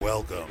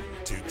Welcome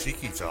to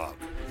Tiki Talk,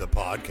 the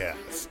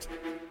podcast,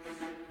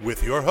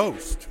 with your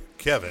host,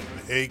 Kevin,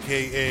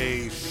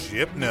 a.k.a.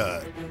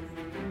 Shipnut.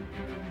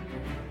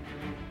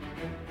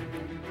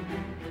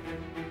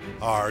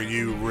 Are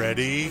you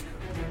ready?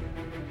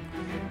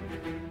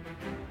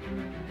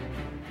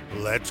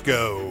 Let's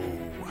go.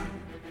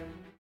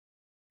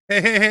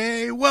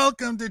 Hey,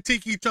 welcome to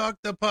Tiki Talk,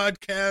 the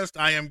podcast.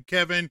 I am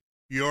Kevin,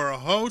 your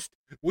host.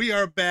 We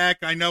are back.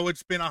 I know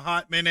it's been a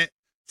hot minute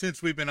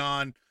since we've been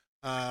on,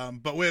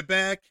 but we're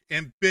back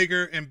and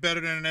bigger and better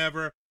than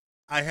ever.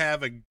 I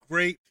have a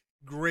great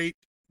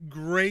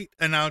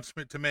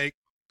announcement to make.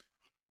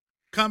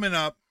 Coming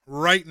up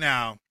right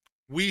now,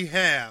 we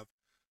have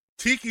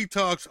Tiki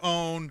Talk's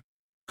own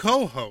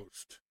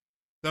co-host,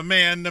 the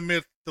man, the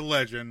myth, the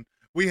legend.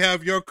 We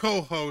have your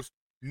co-host,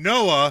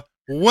 Noah.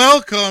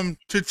 Welcome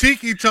to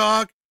Tiki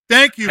Talk.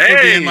 Thank you for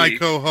being my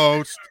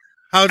co-host.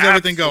 How's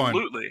everything going?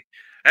 Absolutely.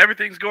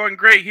 Everything's going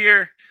great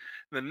here.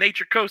 The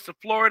nature coast of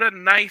Florida.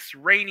 Nice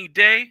rainy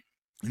day.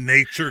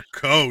 Nature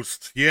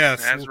coast.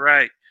 Yes. That's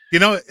right. You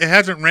know, it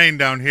hasn't rained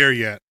down here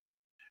yet.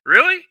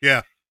 Really?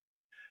 Yeah.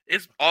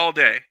 It's all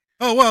day.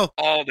 Oh, well.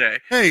 All day.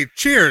 Hey,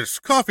 cheers.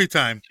 Coffee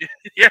time.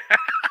 Yeah.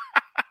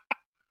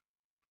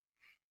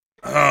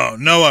 Oh,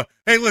 Noah.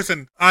 Hey,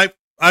 listen,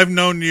 I've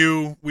known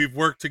you. We've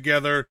worked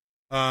together.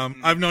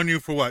 I've known you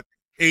for what,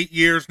 8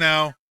 years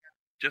now?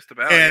 Just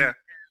about, and, yeah.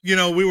 You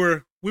know, we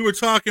were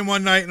talking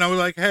one night, and I was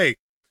like, hey,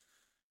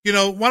 you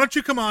know, why don't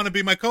you come on and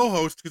be my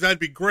co-host? Because that'd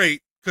be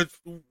great. Because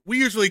we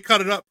usually cut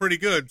it up pretty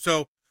good.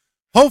 So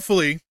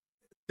hopefully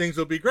things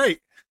will be great.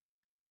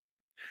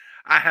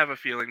 I have a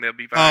feeling they'll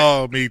be fine.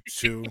 Oh, me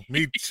too.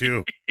 Me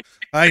too.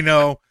 I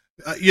know.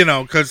 You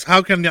know, because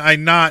how can I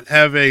not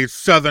have a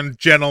Southern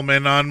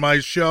gentleman on my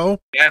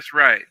show? That's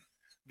right.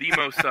 The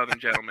most Southern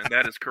gentleman.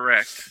 That is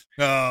correct.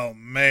 Oh,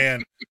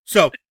 man.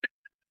 So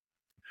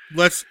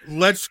let's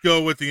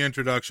go with the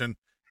introduction.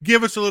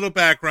 Give us a little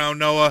background,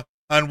 Noah,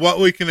 on what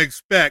we can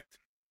expect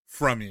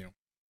from you.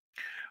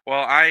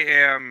 Well, I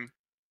am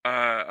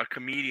a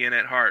comedian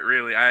at heart,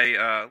 really.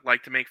 I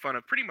like to make fun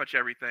of pretty much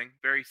everything.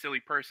 Very silly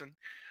person.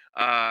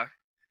 Born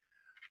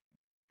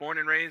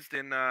and raised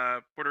in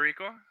Puerto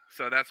Rico,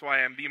 so that's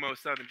why I'm the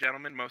most Southern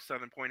gentleman, most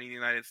Southern point in the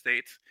United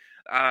States.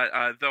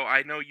 Though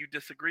I know you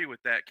disagree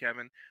with that,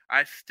 Kevin,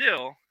 I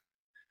still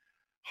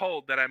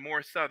hold that I'm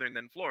more Southern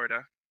than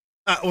Florida.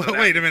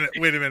 Wait a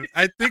minute.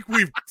 I think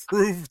we've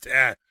proved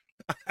that.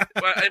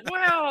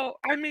 Well,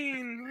 I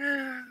mean,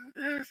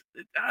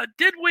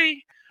 did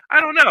we? I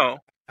don't know.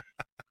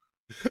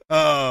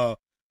 Oh,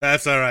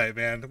 that's all right,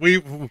 man.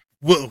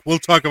 We'll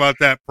talk about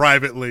that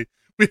privately.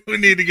 We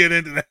need to get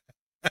into that.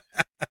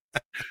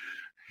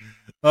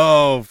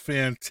 Oh,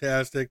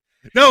 fantastic!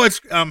 No,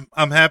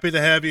 I'm happy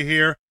to have you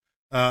here.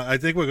 I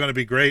think we're going to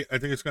be great. I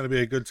think it's going to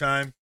be a good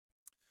time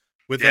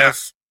with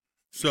us.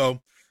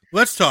 So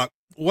let's talk.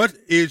 What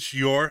is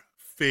your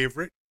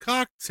favorite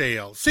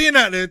cocktail? Seeing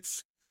that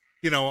it's,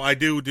 you know, I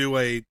do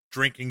a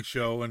drinking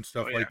show and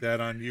stuff like that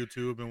on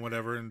YouTube and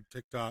whatever and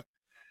TikTok.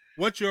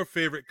 What's your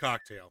favorite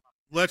cocktail?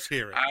 Let's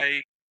hear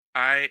it.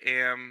 I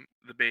am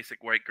the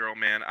basic white girl,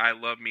 man. I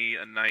love me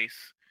a nice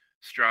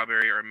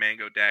strawberry or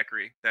mango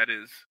daiquiri. That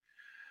is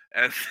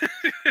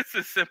it's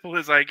as simple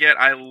as I get.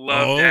 I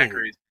love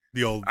daiquiris.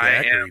 The old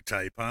daiquiri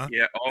type, huh?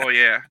 Yeah. Oh,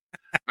 yeah.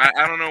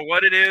 I don't know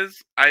what it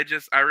is. I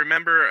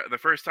remember the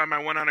first time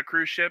I went on a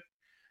cruise ship,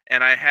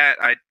 and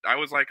I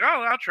was like,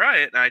 oh, I'll try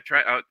it, and I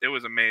tried. Oh, it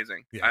was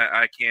amazing. Yeah.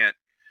 I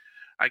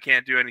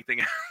can't do anything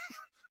else.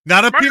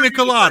 Not a pina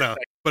colada,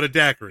 but a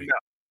daiquiri. No,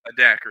 a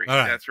daiquiri.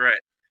 Right. That's right.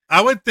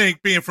 I would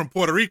think, being from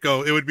Puerto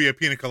Rico, it would be a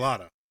pina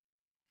colada.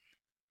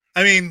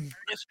 I mean,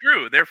 it's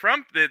true. They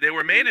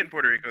were made in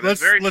Puerto Rico.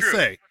 That's very true. Let's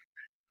say,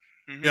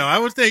 you know, I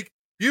would think,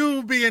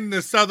 you being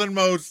the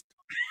southernmost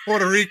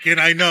Puerto Rican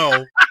I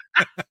know,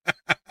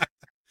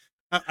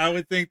 I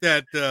would think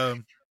that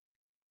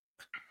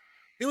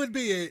it would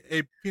be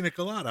a pina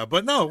colada,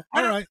 but no.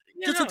 All right,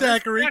 just a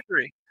daiquiri.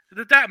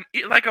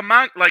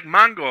 Like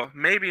mango,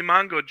 maybe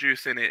mango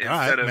juice in it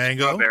instead of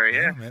mango. Strawberry.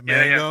 Yeah,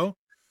 mango.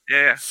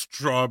 Yeah.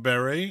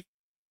 Strawberry.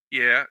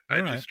 Yeah,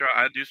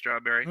 I do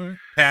strawberry. Right.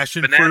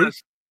 Passion Bananas. fruit.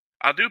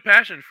 I'll do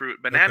passion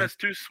fruit. Bananas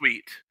too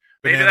sweet.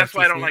 Maybe that's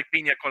why I don't like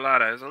pina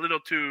colada. It's a little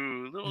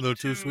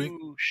too sweet,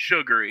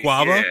 sugary.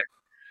 Guava. Yeah.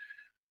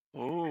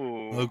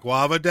 Oh, a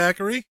guava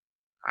daiquiri.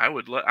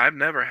 I've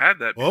never had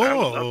that. Oh, I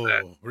would love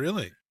that.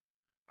 Really?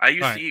 I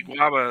used to eat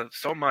guava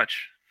so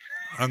much.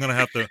 I'm gonna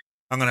have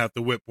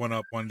to whip one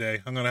up one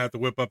day. I'm gonna have to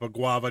whip up a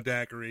guava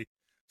daiquiri,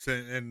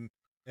 and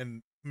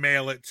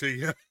mail it to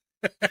you.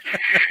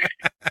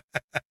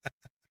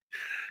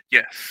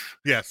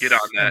 Yes. Get on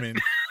that. I mean,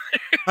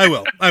 I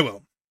will.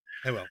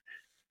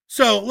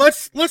 So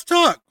let's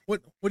talk.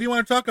 What do you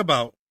want to talk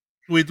about?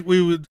 We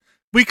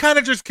kind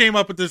of just came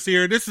up with this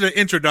here. This is an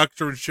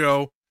introductory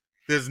show.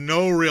 There's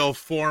no real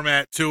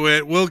format to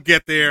it. We'll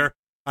get there,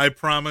 I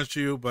promise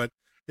you. But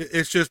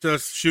it's just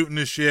us shooting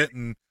the shit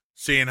and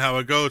seeing how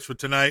it goes for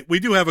tonight. We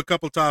do have a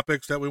couple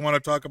topics that we want to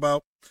talk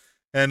about,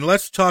 and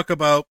let's talk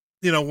about,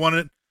 you know,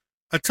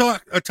 a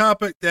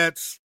topic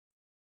that's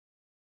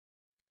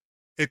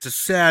It's a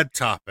sad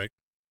topic.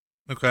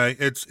 Okay,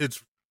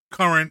 it's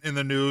current in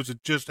the news.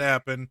 It just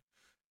happened,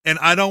 and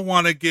I don't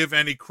want to give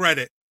any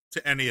credit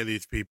to any of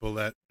these people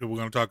that we're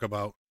going to talk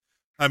about.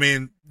 I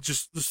mean,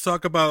 just let's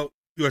talk about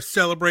you're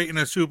celebrating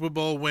a Super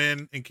Bowl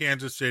win in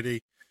Kansas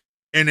City,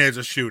 and there's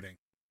a shooting.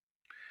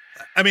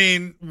 I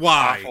mean,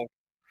 why? Awful.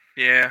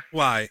 Yeah.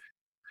 Why?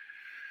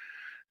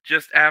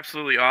 Just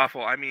absolutely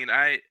awful. I mean,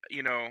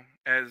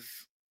 as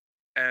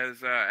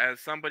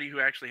somebody who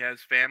actually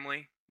has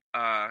family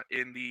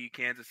in the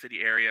Kansas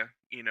City area,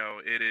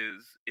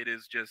 it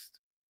is just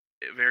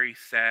very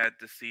sad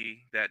to see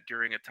that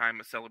during a time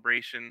of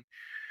celebration,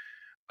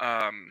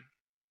 um,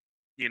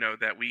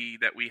 that we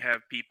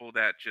have people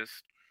that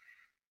just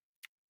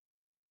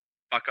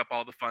fuck up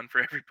all the fun for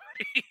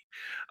everybody,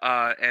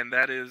 and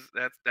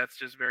that's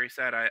just very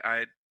sad.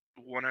 I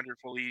 100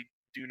 fully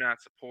do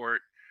not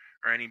support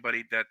or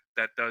anybody that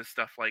does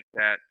stuff like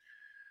that.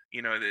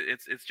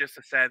 It's just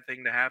a sad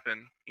thing to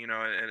happen.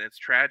 And it's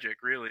tragic,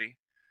 really.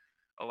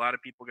 A lot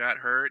of people got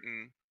hurt,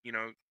 and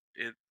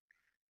it.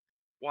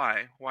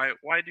 Why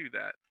do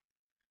that?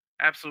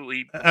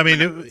 Absolutely I mean,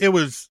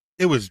 bananas.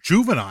 it was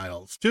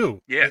juveniles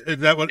too. Yeah, Is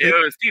that what it was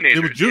it was?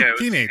 teenagers. Yeah, it was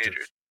teenagers.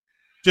 Teenagers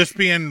just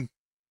being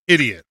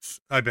idiots.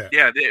 I bet.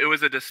 Yeah, it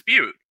was a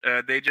dispute.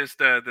 They just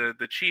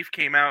the chief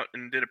came out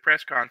and did a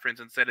press conference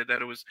and said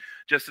that it was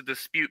just a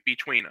dispute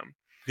between them,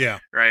 Yeah.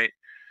 right?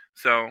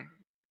 So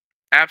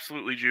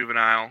absolutely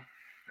juvenile,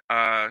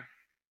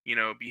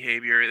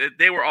 behavior.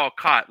 They were all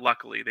caught.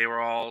 Luckily, they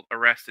were all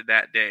arrested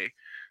that day.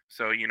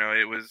 So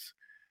it was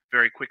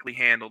very quickly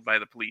handled by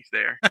the police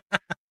there.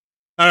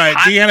 All right,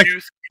 Pot Deanna,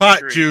 juice pot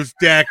daiquiri. juice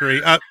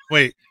daiquiri.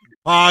 Wait,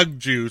 hog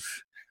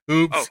juice.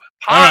 Oops. Oh, All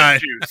pod right.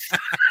 juice.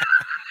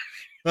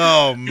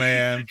 Oh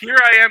man. Here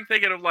I am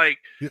thinking of like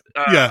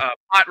Yeah.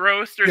 pot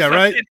roast or Yeah. something.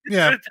 Right.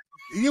 Yeah.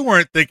 You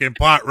weren't thinking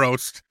pot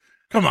roast.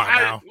 Come on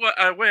now.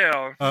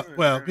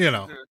 Well,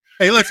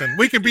 Hey, listen,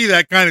 we can be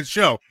that kind of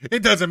show.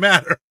 It doesn't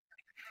matter.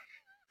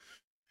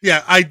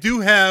 Yeah, I do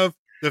have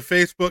the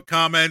Facebook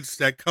comments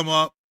that come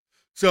up.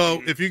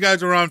 So if you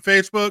guys are on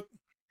Facebook,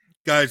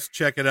 guys,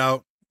 check it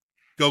out.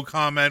 Go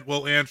comment.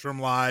 We'll answer them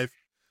live.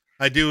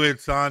 I do.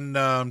 It's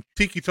on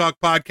Tiki Talk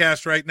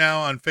Podcast right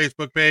now on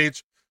Facebook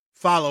page.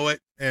 Follow it,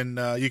 and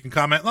you can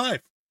comment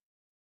live.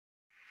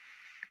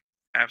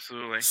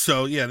 Absolutely.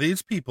 So, yeah,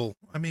 these people,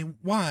 I mean,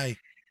 why?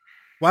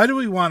 Why do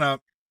we want to?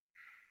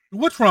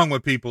 What's wrong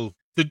with people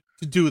to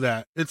do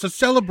that? It's a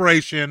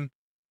celebration.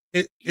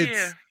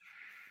 It's.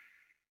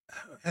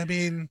 I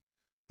mean,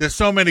 there's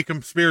so many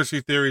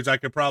conspiracy theories I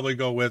could probably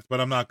go with,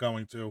 but I'm not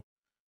going to.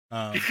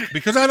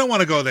 Because I don't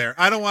want to go there.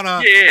 I don't want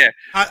to. Yeah.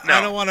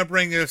 I don't want to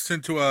bring this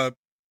into a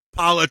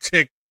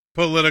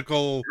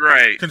political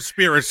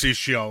conspiracy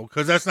show,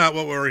 because that's not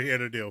what we're here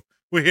to do.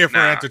 We're here for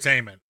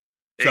entertainment.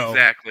 So,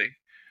 exactly.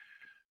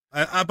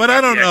 But I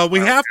don't know. We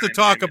have to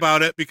talk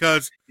about it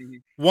because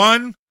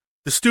one,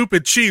 the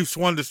stupid Chiefs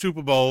won the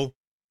Super Bowl.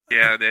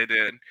 Yeah, they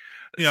did.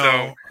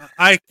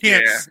 I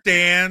can't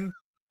stand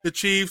the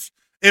Chiefs.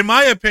 In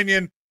my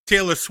opinion,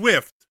 Taylor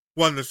Swift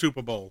won the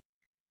Super Bowl.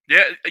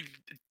 Yeah.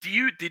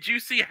 Did you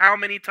see how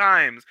many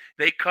times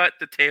they cut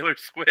the Taylor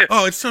Swift?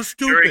 Oh, it's so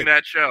stupid during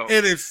that show.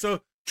 It is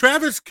so.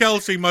 Travis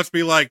Kelce must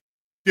be like,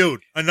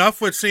 dude, enough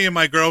with seeing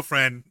my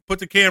girlfriend. Put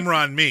the camera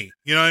on me.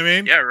 You know what I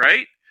mean? Yeah,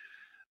 right.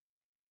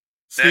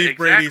 Steve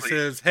Brady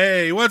says,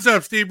 "Hey, what's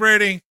up, Steve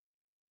Brady?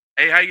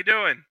 Hey, how you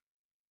doing?"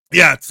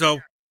 Yeah.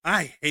 So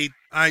I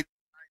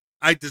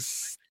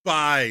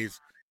despise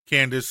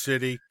Kansas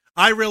City.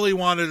 I really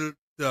wanted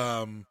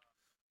to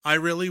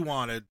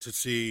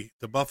see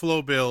the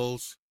Buffalo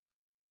Bills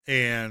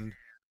and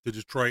the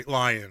Detroit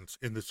Lions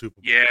in the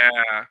Super Bowl.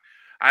 Yeah,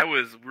 I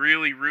was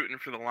really rooting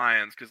for the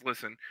Lions because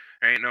listen,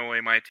 there ain't no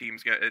way my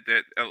team's got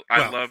that.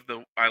 I love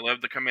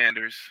the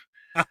Commanders.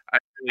 I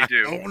really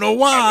do. I don't know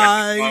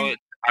why.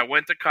 I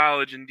went to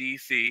college in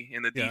DC,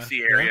 in the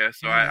DC area,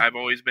 so I've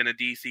always been a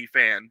DC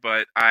fan.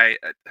 But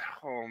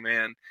oh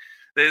man,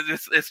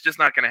 it's just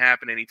not going to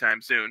happen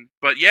anytime soon.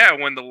 But yeah,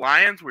 when the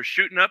Lions were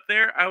shooting up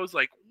there, I was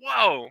like,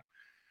 whoa.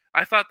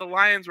 I thought the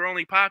Lions were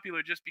only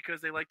popular just because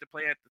they like to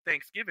play at the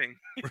Thanksgiving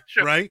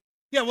show. Right?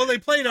 Yeah, well, they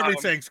played every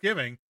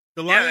Thanksgiving.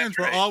 The Lions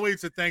were right.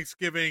 always a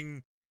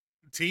Thanksgiving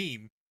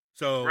team.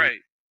 So, right.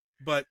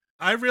 But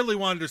I really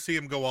wanted to see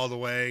them go all the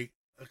way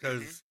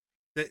because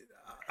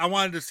I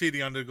wanted to see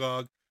the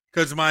underdog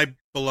because my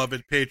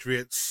beloved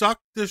Patriots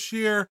sucked this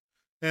year,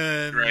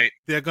 and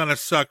they're going to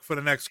suck for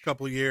the next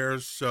couple of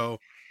years. So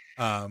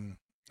I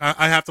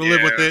have to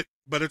live with it,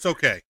 but it's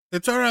okay.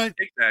 It's all right.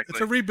 Exactly. It's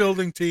a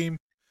rebuilding team.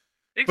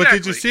 Exactly. But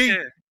did you see?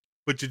 Yeah.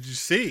 But did you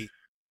see?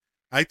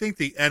 I think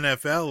the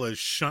NFL is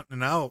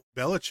shutting out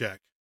Belichick.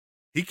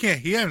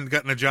 He hasn't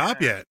gotten a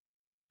job yet.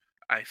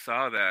 I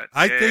saw that.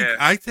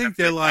 I think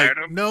they're like,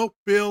 nope,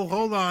 Bill,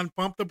 hold on,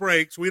 pump the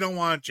brakes. We don't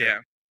want you. Yeah.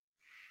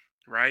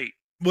 Right.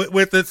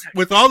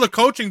 With all the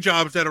coaching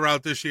jobs that are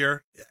out this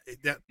year,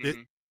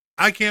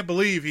 I can't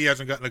believe he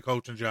hasn't gotten a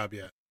coaching job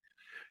yet.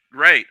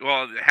 Right.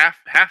 Well,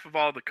 half of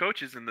all the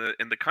coaches in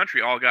the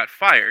country all got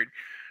fired.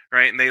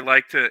 Right, and they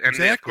like to, and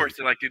of course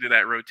they like to do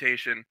that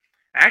rotation.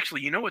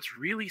 Actually, you know what's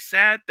really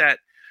sad?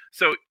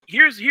 So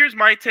here's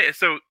my take.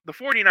 So the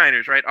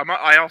 49ers, right?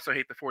 I also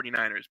hate the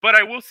 49ers, but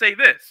I will say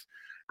this,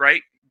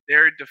 right?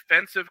 Their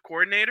defensive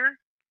coordinator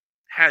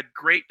had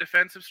great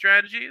defensive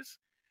strategies,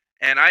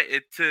 and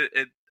I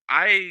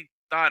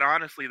thought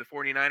honestly the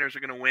 49ers are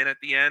going to win at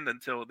the end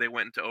until they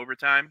went into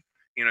overtime.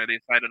 They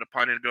decided to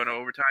punt and go into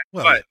overtime.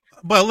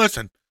 Well,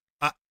 listen,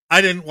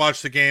 I didn't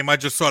watch the game. I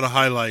just saw the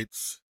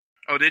highlights.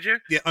 Oh, did you?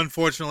 Yeah,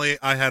 unfortunately,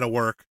 I had to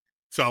work,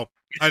 so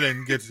I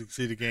didn't get to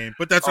see the game.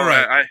 But that's Oh, all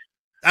right.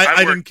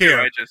 I didn't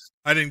care.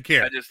 I didn't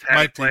care. I just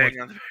had it playing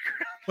on the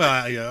background.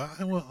 Well, yeah.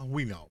 Well,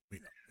 we know.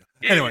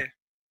 Yeah.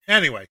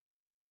 Anyway.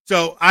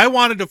 So I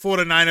wanted the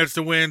 49ers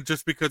to win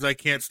just because I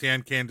can't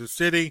stand Kansas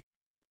City,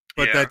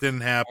 but that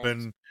didn't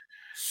happen.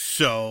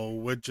 So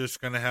we're just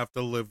going to have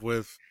to live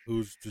with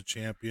who's the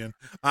champion.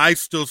 I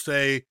still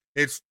say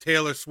it's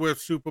Taylor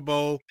Swift Super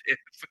Bowl.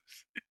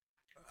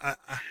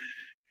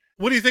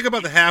 What do you think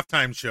about the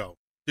halftime show?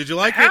 Did you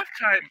like it?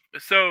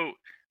 So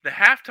the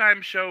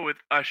halftime show with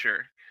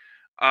Usher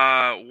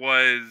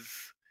was,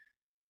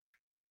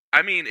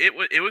 I mean, it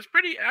was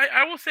pretty.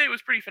 I will say it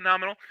was pretty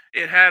phenomenal.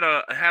 It had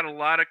a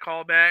lot of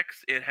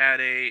callbacks. It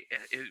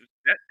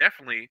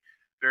definitely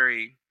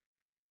very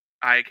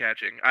eye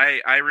catching.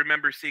 I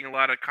remember seeing a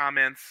lot of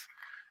comments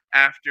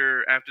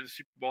after the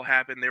Super Bowl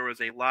happened. There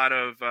was a lot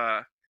of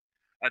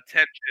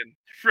attention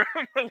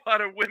from a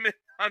lot of women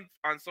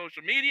on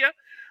social media.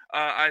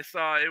 I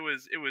saw it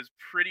was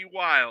pretty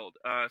wild.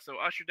 So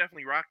Usher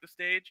definitely rocked the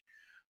stage.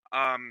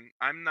 I'm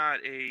not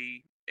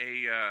a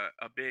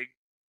big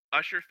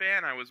Usher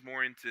fan. I was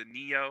more into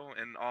Neo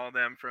and all of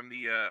them from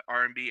the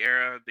R&B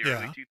era, the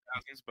early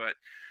 2000s. But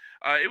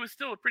it was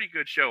still a pretty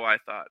good show, I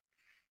thought.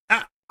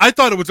 I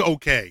thought it was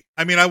okay.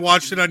 I mean, I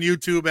watched it on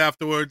YouTube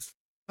afterwards.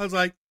 I was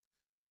like,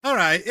 all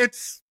right,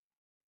 it's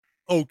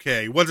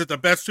okay. Was it the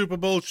best Super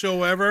Bowl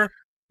show ever?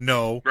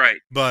 No. Right.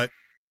 But,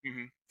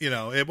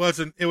 it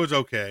wasn't. It was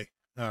okay.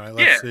 All right,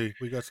 let's see.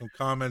 We got some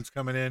comments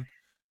coming in.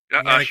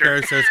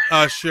 Usher says,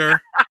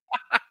 Usher.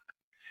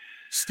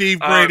 Steve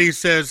Brady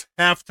says,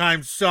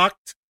 halftime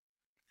sucked.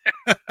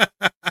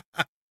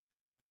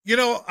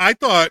 I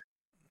thought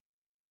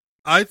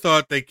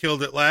they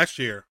killed it last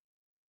year.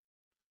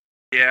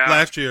 Yeah.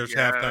 Last year's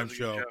halftime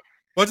show.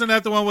 Wasn't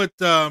that the one with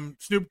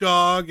Snoop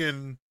Dogg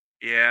and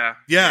Yeah.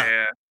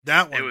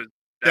 That one.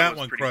 That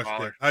one crushed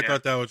baller. it. I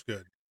thought that was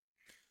good.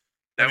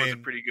 That was a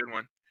pretty good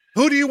one.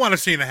 Who do you want to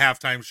see in a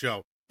halftime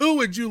show? Who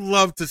would you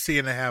love to see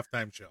in a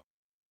halftime show?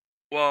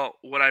 Well,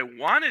 what I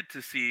wanted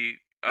to see,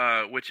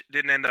 which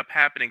didn't end up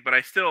happening, but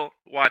I still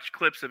watched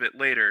clips of it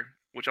later,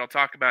 which I'll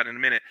talk about in a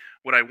minute.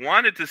 What I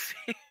wanted to see,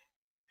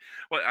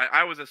 well,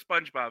 I was a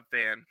SpongeBob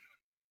fan,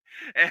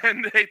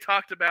 and they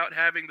talked about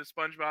having the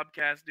SpongeBob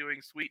cast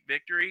doing Sweet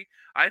Victory.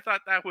 I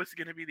thought that was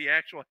going to be the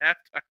actual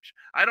halftime show.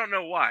 I don't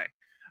know why.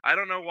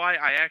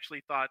 I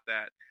actually thought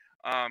that.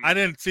 I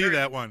didn't see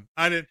that one.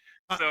 I didn't.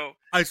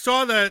 I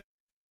saw that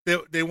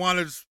they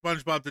wanted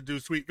SpongeBob to do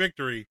Sweet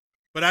Victory,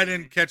 but I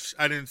didn't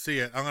see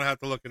it. I'm going to have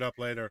to look it up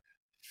later.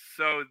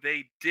 So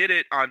they did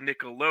it on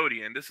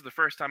Nickelodeon. This is the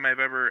first time I've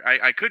ever,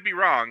 I could be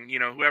wrong,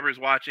 whoever's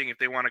watching, if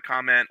they want to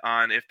comment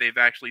on if they've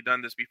actually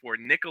done this before.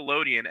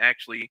 Nickelodeon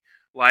actually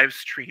live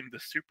streamed the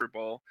Super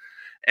Bowl,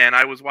 and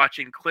I was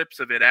watching clips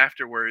of it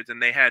afterwards,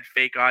 and they had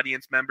fake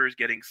audience members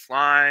getting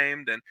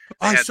slimed, and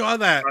I saw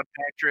that.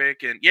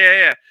 Patrick and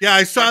yeah,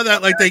 I saw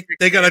that. Like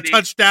they got a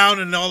touchdown,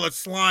 and all the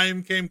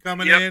slime came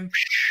coming in.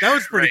 That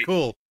was pretty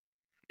cool.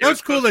 That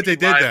was cool that they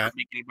did that.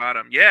 Bikini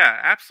Bottom. Yeah,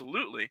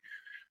 absolutely.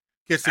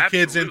 Gets the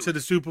kids into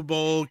the Super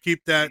Bowl,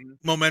 keep that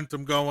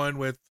momentum going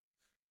with,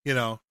 you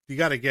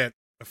got to get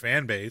a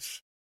fan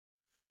base.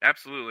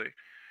 Absolutely.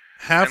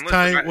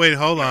 Halftime. Wait,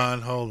 hold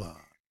on.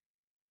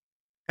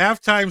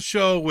 Halftime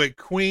show with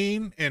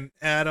Queen and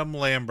Adam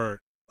Lambert.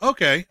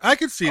 Okay, I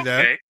can see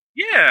that.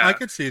 Yeah, I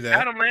can see that.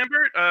 Adam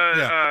Lambert.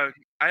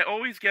 I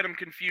always get him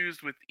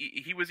confused with.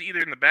 He was either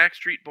in the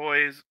Backstreet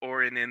Boys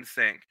or in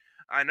NSYNC.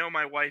 I know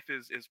my wife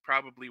is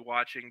probably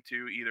watching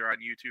too, either on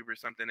YouTube or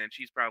something, and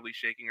she's probably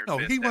shaking her fist.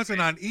 No, he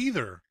wasn't on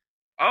either.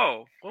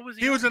 Oh, what was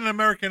he? He was an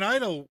American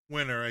Idol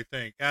winner, I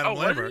think. Adam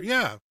Lambert.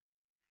 Yeah.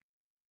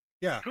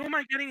 Who am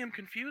I getting him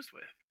confused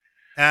with?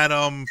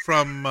 Adam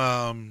from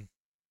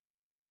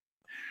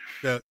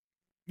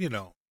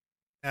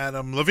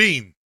Adam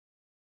Levine.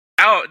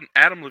 Oh,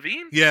 Adam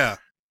Levine? Yeah.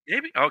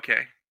 Maybe.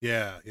 Okay.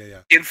 Yeah.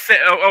 Insane.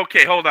 Oh,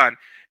 okay. Hold on.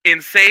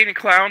 Insane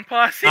Clown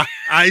Posse.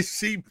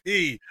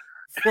 ICP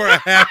for a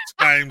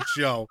halftime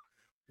show.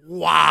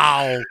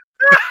 Wow.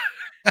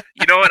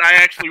 You know what? I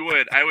actually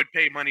would. I would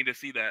pay money to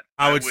see that.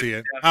 I would see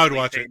it. I would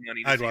watch it.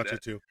 I'd watch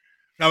it too.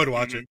 I would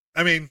watch it.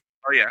 I mean,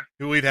 oh yeah,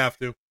 we'd have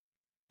to.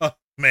 Oh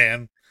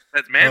man,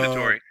 that's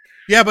mandatory.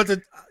 Yeah, but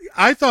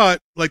I thought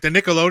like the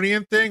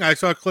Nickelodeon thing. I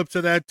saw clips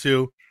of that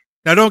too.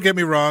 Now, don't get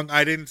me wrong.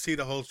 I didn't see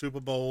the whole Super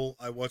Bowl.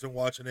 I wasn't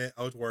watching it.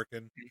 I was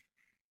working,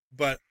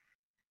 but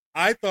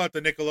I thought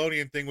the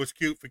Nickelodeon thing was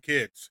cute for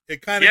kids.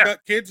 It kind of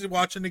got kids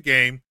watching the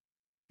game.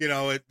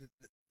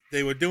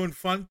 They were doing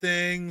fun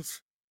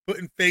things,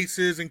 putting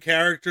faces and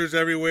characters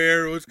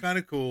everywhere. It was kind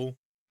of cool.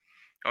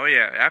 Oh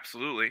yeah,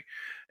 absolutely.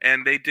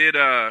 And they did.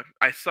 I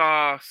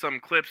saw some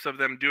clips of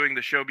them doing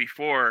the show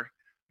before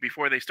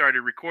they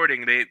started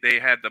recording. They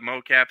had the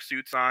mocap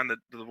suits on that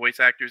the voice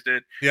actors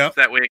did, Yep.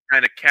 so that way it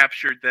kind of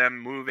captured them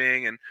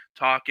moving and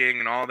talking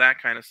and all that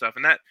kind of stuff.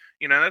 And that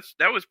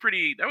was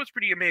pretty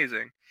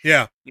amazing.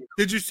 Yeah. You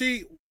Did you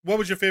see, what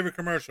was your favorite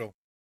commercial?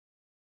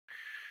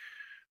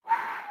 know.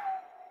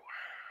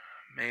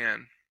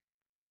 Man,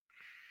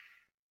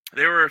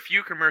 there were a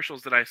few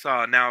commercials that I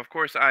saw. Now, of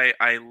course,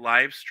 I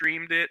live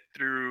streamed it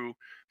through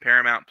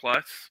Paramount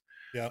Plus.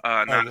 Yeah.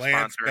 Oh, Not a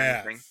Lance sponsor or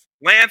anything. Bass.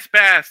 Lance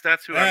Bass,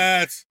 that's who I'm.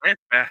 That's, Lance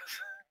Bass.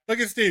 look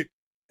at Steve.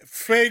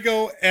 Fago They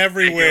go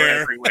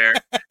everywhere. everywhere.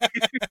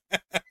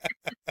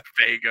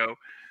 Fago.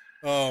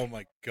 Oh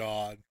my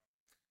God.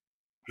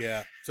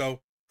 Yeah.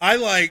 So I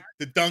like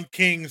the Dunk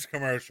Kings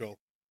commercial.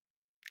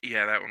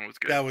 Yeah, that one was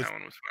good. That was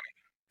funny.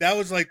 That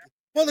was like,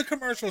 well, the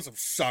commercials have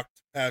sucked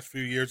the past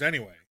few years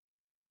anyway.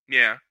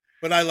 Yeah.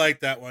 But I like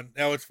that one.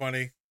 That was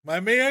funny. My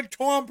man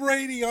Tom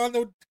Brady on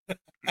the.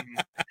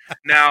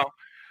 Now,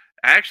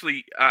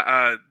 actually,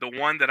 the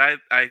one that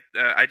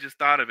I just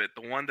thought of it.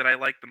 The one that I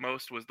liked the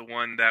most was the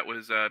one that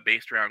was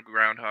based around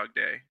Groundhog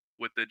Day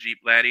with the Jeep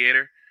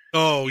Gladiator.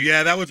 Oh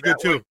yeah, that was good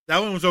that too. one- That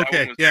one was that okay.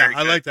 one was Yeah, very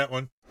I good. like that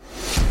one.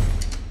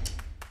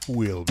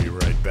 We'll be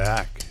right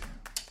back.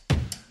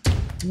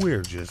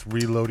 We're just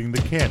reloading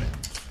the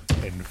cannons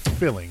and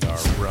filling our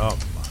rum.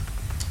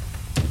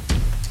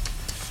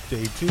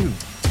 Stay tuned.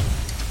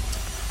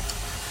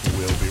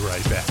 We'll be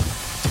right back.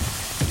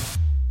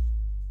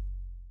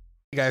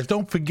 Hey guys,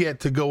 don't forget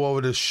to go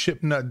over to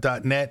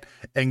shipnut.net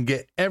and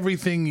get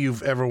everything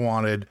you've ever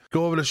wanted.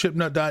 Go over to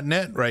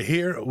shipnut.net right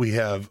here. We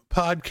have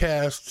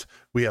podcasts,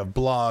 we have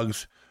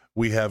blogs,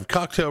 we have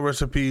cocktail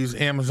recipes,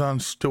 Amazon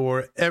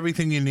store,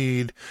 everything you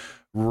need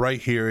right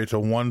here. It's a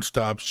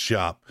one-stop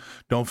shop.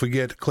 Don't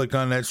forget to click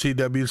on that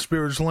CW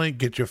Spirits link.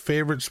 Get your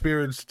favorite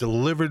spirits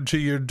delivered to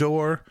your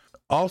door.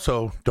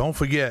 Also, don't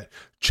forget,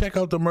 check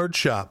out the merch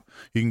shop.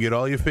 You can get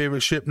all your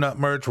favorite Shipnut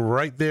merch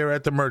right there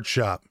at the merch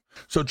shop.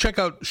 So check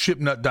out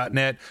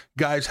shipnut.net.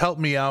 Guys, help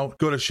me out.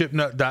 Go to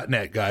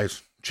shipnut.net,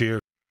 guys.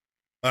 Cheers.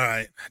 All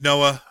right,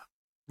 Noah,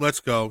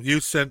 let's go. You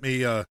sent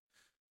me a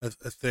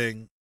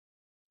thing.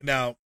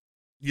 Now,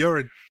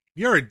 you're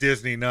a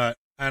Disney nut,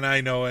 and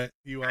I know it.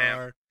 You I am.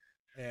 are,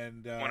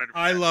 and 100%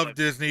 I love love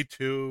Disney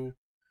too.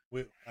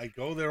 I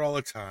go there all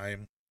the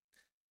time.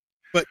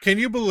 But can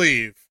you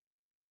believe?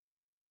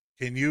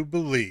 Can you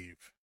believe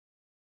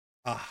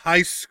a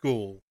high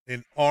school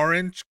in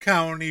Orange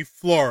County,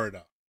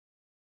 Florida?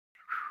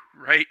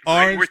 Right.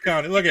 Orange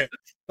County. Look at.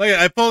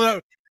 I pulled it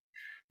up.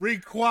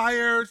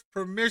 Requires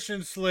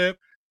permission slip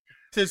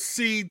to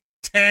see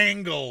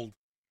Tangled.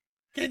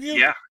 Can you?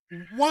 Yeah.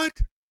 What?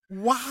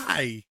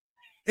 Why?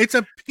 It's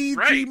a PG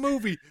Right.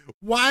 movie.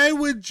 Why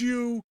would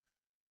you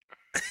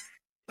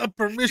a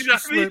permission You know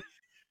what I mean? slip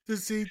to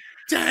see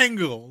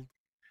Tangled?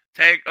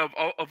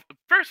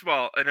 First of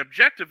all, an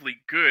objectively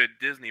good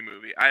Disney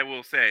movie, I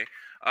will say.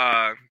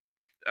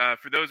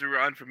 For those who are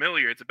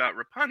unfamiliar, it's about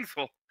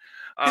Rapunzel.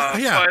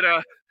 Yeah.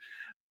 But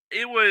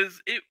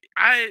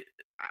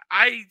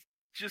I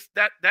just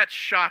that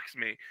shocks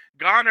me.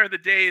 Gone are the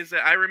days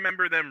that I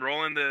remember them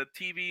rolling the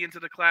TV into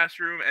the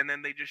classroom and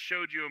then they just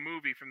showed you a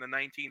movie from the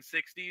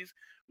 1960s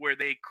where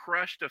they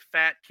crushed a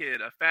fat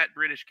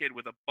British kid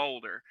with a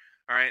boulder.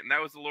 All right, and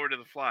that was The Lord of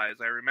the Flies.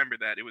 I remember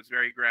that. It was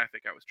very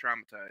graphic. I was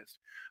traumatized.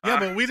 Yeah,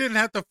 but we didn't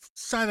have to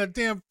sign a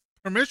damn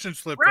permission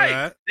slip for Right.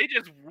 that. They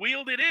just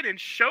wheeled it in and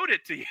showed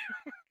it to you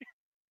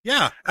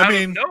Yeah, out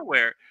of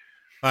nowhere.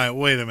 All right,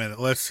 wait a minute.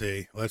 Let's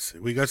see.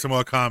 We got some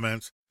more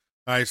comments.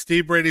 All right,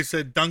 Steve Brady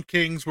said Dunk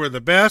Kings were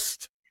the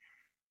best.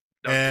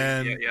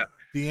 And yeah.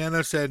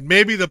 Deanna said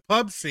maybe the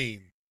pub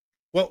scene.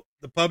 What,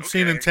 the pub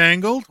scene in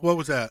Tangled? What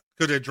was that?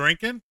 Because they're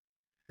drinking?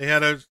 They had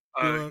do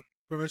a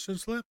permission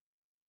slip?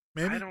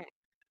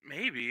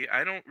 Maybe?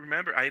 I don't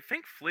remember. I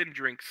think Flynn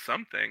drinks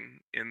something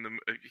in the.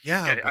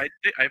 Yeah.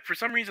 I for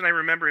some reason I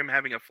remember him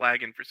having a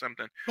flagon for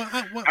something. Well,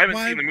 I haven't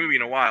seen the movie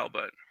in a while,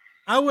 but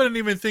I wouldn't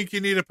even think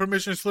you need a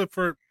permission slip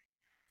for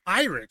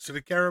Pirates of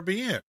the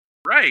Caribbean.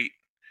 Right.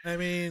 I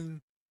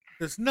mean,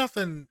 there's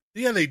nothing.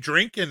 Yeah, they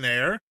drink in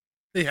there.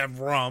 They have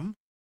rum,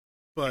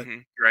 but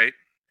right.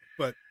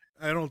 But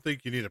I don't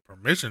think you need a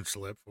permission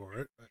slip for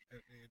it.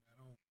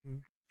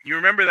 You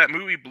remember that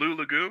movie Blue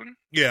Lagoon?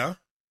 Yeah.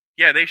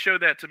 Yeah, they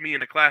showed that to me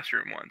in a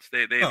classroom once.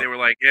 They were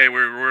like, "Hey,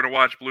 we're gonna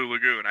watch Blue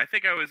Lagoon." I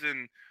think I was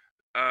in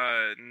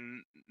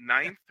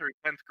 9th or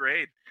 10th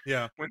grade.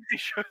 Yeah. When they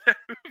showed that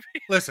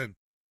movie. Listen.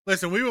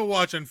 We were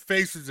watching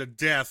Faces of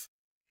Death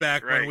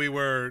back when we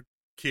were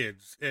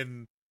kids,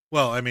 and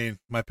well, I mean,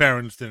 my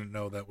parents didn't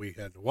know that we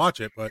had to watch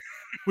it, but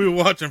we were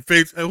watching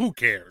Faces. Who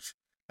cares?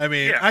 I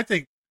mean, I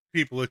think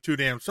people are too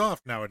damn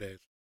soft nowadays.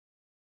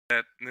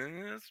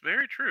 That's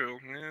very true.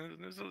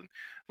 There's a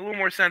little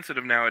more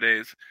sensitive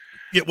nowadays.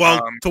 Yeah,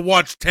 well, to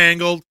watch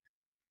Tangled.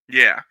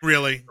 Yeah.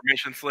 Really?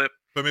 Permission slip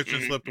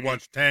to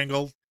watch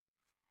Tangled.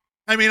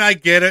 I mean, I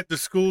get it. The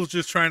school's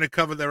just trying to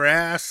cover their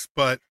ass,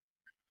 but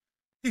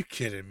are you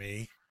kidding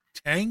me?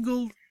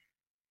 Tangled?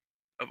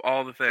 Of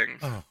all the things.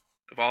 Oh.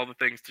 of all the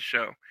things to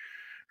show,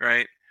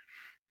 right?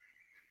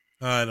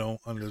 I don't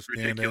It's understand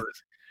it.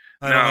 ridiculous.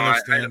 I No, don't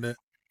understand it.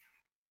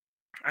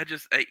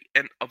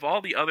 And of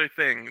all the other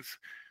things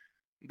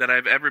that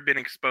I've ever been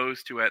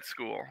exposed to at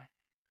school,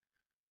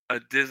 a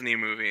Disney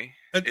movie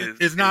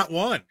It's not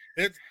one.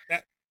 It's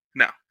that.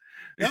 No.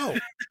 No.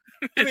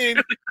 I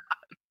mean,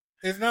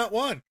 it's not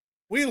one.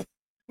 We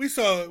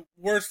saw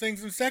worse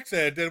things in sex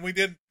ed than we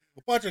did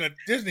watching a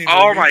Disney movie.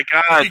 Oh my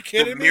God! Are you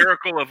kidding the me?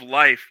 miracle of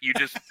life. You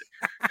just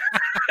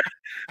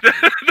the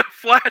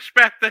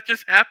flashback that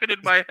just happened in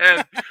my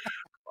head.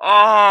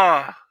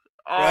 Oh,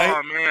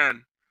 Right?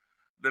 man!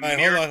 The All right,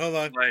 miracle hold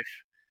on. of life.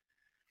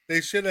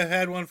 They should have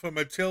had one for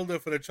Matilda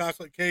for the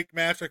chocolate cake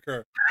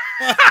massacre.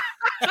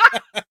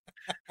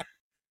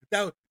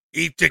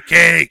 Eat the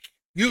cake.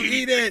 You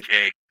eat it.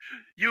 Cake.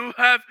 You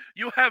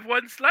have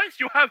one slice.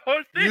 You have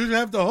whole thing. You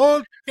have the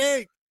whole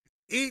cake.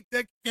 Eat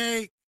the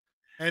cake.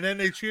 And then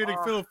they cheered the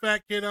little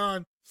fat kid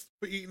on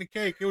for eating the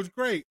cake. It was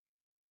great.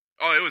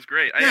 Oh, it was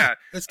great. Yeah,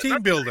 it's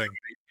team building.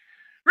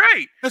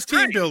 Right. That's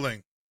team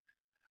building.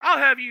 I'll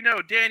have you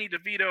know, Danny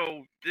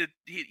DeVito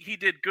he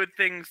did good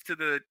things to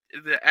the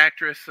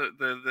actress,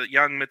 the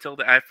young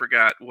Matilda. I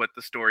forgot what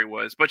the story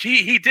was, but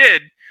he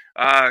did.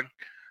 I'll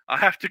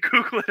have to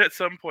Google it at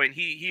some point.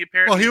 He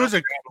apparently. Well, he was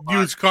a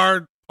used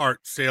car part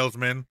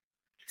salesman.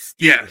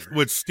 Yes,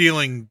 with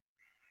stealing,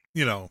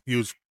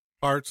 used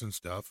parts and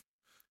stuff.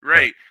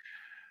 Right.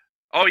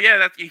 But, oh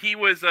yeah, he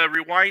was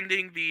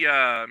rewinding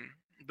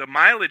the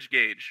mileage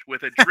gauge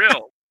with a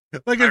drill.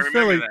 Like in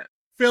Philly. That.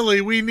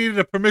 Philly, we needed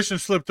a permission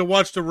slip to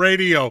watch the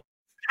radio.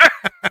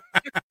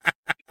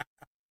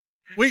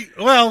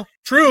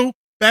 True.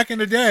 Back in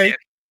the day.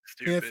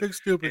 Yeah,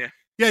 stupid.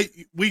 Yeah,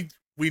 we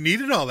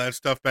needed all that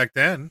stuff back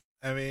then.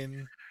 I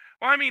mean,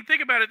 well,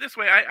 think about it this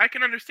way. I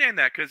can understand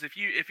that because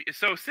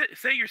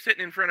say you're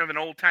sitting in front of an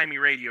old timey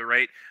radio,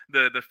 right?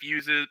 The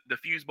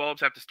fuse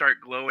bulbs have to start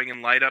glowing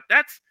and light up.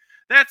 That's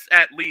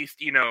at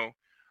least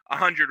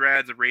 100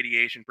 rads of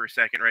radiation per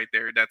second right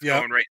there. That's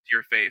going right to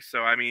your face.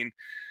 So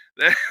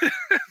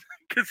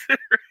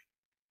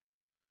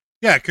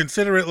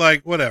consider it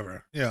like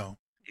whatever. I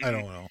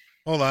don't know.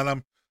 Hold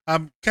on,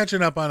 I'm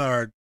catching up on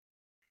our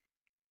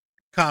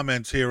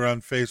comments here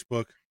on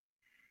Facebook.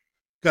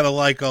 Got to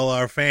like all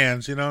our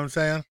fans. You know what I'm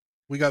saying?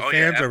 We got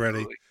fans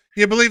already.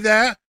 You believe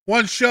that?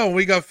 One show,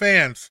 we got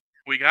fans.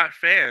 We got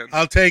fans.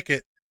 I'll take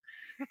it.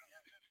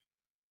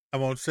 I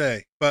won't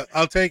say, but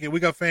I'll take it. We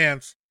got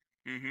fans.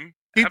 Mm-hmm.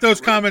 Keep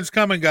those comments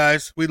coming,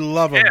 guys. We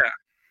love them. Yeah.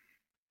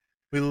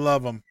 We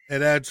love them.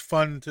 It adds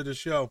fun to the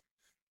show.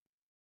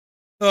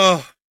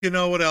 Oh, you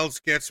know what else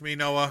gets me,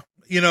 Noah?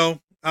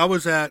 I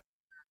was at,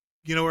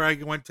 where I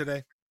went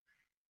today?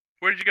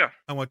 Where did you go?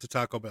 I went to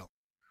Taco Bell.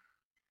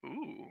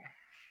 Ooh.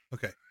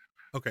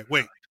 Okay,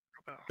 wait.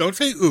 Don't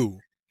say ooh.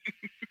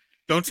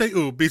 Don't say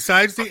ooh.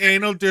 Besides the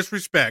anal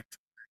disrespect.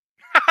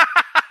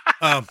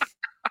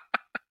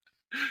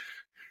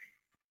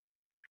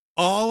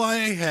 All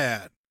I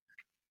had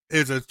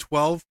is a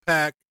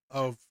 12-pack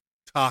of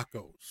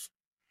tacos.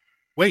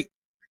 Wait.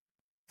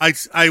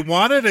 I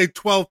wanted a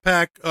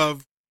 12-pack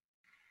of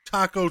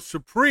Taco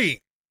Supreme.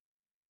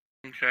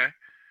 Okay.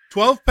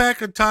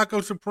 12-pack of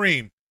Taco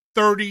Supreme,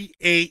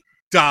 $38.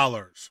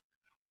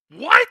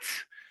 What?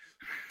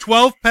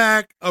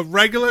 12-pack of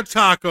regular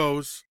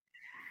tacos,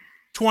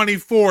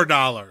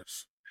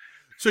 $24.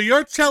 So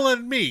you're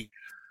telling me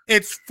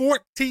it's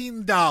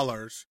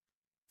 $14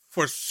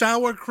 for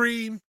sour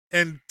cream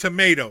and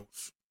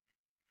tomatoes?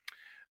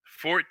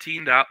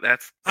 $14.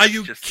 That's Are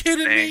you just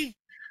kidding me?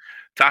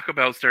 Taco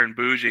Bell's turned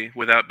bougie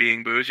without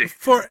being bougie.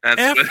 For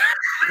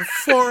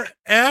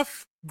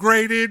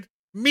F-graded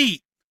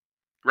meat.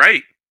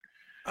 Right.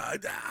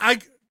 I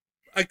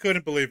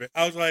couldn't believe it.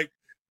 I was like,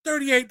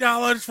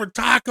 $38 for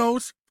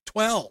tacos?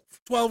 12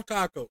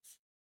 tacos.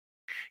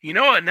 You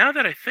know what? Now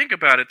that I think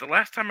about it, the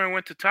last time I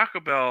went to Taco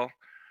Bell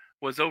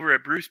was over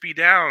at Bruce B.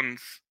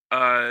 Downs,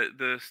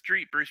 the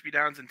street Bruce B.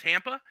 Downs in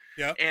Tampa.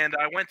 Yeah. And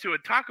I went to a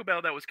Taco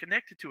Bell that was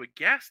connected to a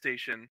gas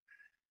station.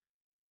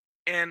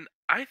 And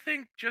I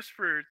think just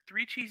for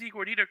 3 cheesy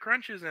gordita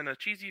crunches and a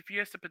cheesy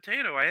fiesta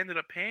potato, I ended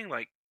up paying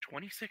like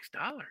 $26.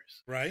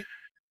 Right.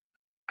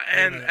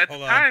 And at the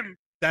time,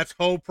 that's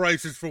whole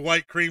prices for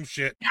white cream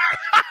shit.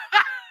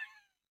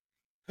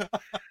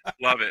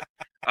 Love it.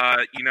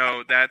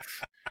 That's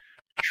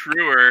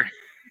truer.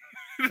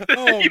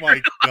 Oh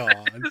my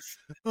God.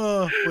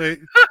 Oh, wait.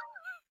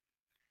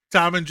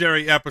 Tom and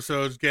Jerry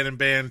episodes getting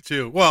banned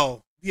too.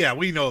 Well, yeah,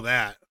 we know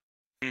that.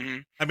 Mm-hmm.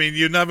 I mean,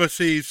 you never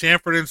see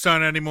Sanford and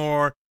Son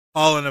anymore.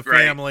 All in the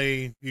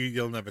Family.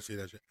 You'll never see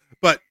that shit.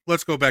 But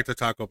let's go back to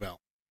Taco Bell.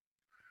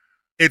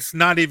 It's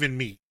not even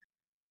meat.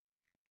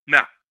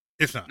 No.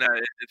 It's not. No,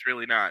 it's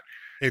really not.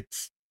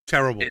 It's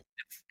terrible.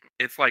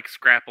 It's like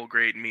scrapple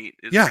grade meat.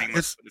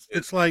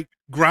 It's like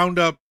ground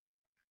up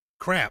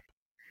crap.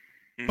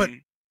 Mm-hmm. But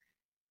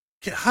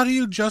how do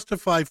you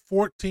justify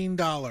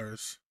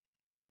 $14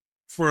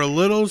 for a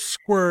little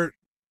squirt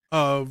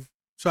of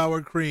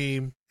sour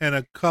cream and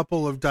a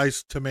couple of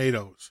diced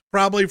tomatoes?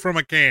 Probably from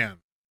a can.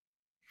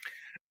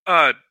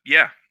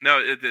 Yeah, no,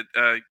 it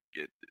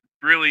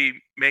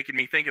really making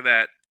me think of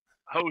that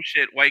oh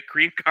shit white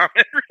cream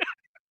comment.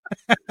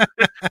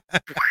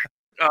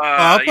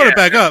 I'll put Yeah, it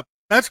back up.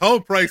 That's whole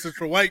prices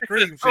for white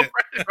cream oh, shit.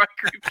 white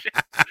cream shit.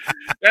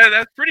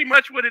 That's pretty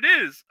much what it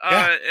is.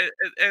 Yeah.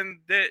 And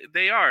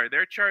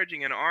they're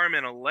charging an arm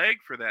and a leg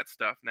for that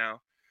stuff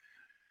now.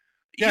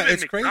 Yeah, Even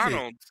it's crazy.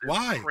 McDonald's is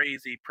Why?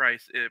 crazy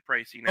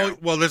pricey Oh, now.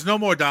 well, there's no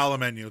more dollar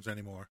menus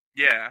anymore.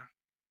 Yeah,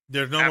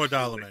 There's no more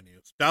dollar absolutely.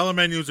 menus. Dollar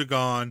menus are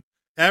gone.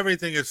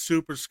 Everything is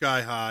super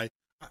sky high.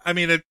 I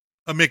mean, a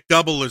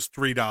McDouble is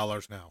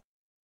 $3 now.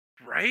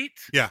 Right?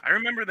 Yeah. I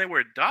remember they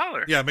were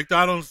 $1. Yeah,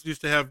 McDonald's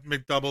used to have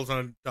McDoubles on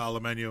a dollar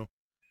menu.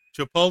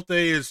 Chipotle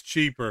is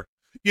cheaper.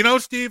 You know,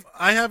 Steve,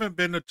 I haven't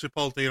been to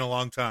Chipotle in a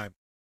long time.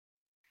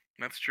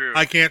 That's true.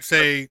 I can't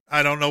say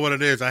I don't know what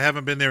it is. I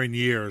haven't been there in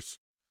years.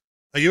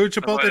 Are you a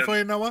Chipotle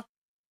fan, Noah?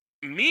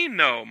 Me,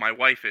 no. My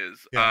wife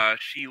is. Yeah.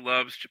 She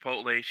loves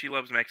Chipotle. She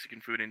loves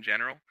Mexican food in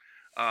general.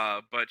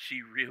 But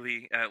she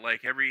really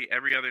like every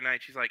other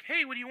night she's like,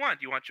 "Hey, what do you want?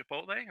 Do you want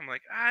Chipotle?" I'm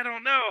like, "I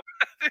don't know."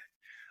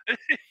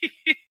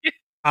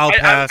 I'll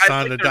pass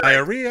on the right.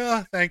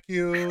 diarrhea. Thank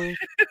you.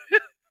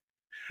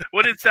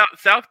 What did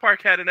South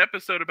Park had an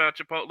episode about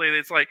Chipotle?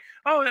 It's like,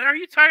 "Oh, are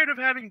you tired of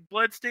having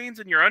blood stains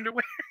in your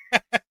underwear?"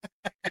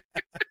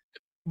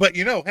 But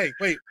you know, hey,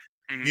 wait.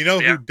 Mhm, You know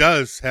yeah. who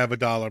does have a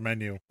dollar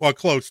menu? Well,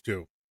 close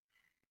to.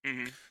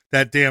 Mhm.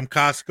 That damn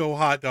Costco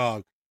hot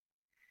dog.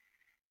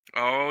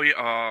 Oh yeah.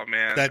 Oh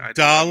man. That I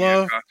do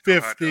love me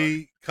a Costco hot dog.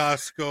 $1.50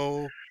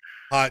 Costco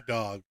hot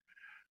dog.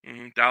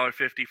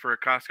 $1.50 for a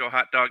Costco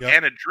hot dog Yep.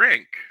 and a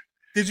drink.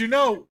 Did you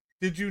know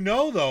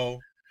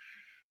though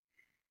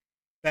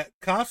that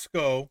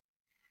Costco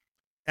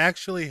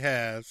actually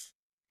has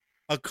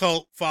a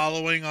cult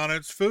following on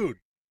its food?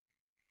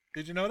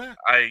 Did you know that?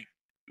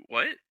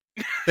 What?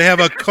 They have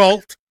a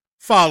cult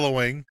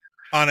following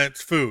on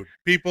its food.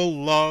 People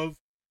love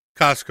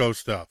Costco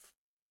stuff.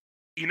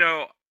 You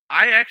know,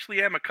 I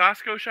actually am a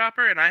Costco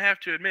shopper, and I have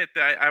to admit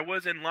that I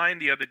was in line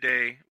the other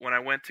day when I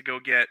went to go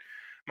get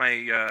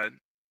my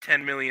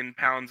 10 million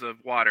pounds of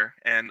water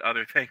and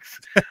other things.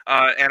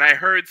 And I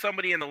heard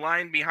somebody in the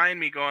line behind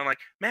me going like,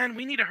 "Man,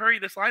 we need to hurry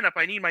this line up.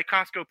 I need my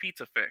Costco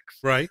pizza fix."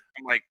 Right.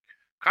 I'm like,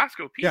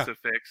 "Costco pizza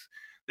fix?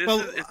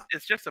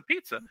 It's just a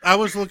pizza." I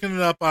was looking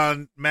it up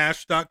on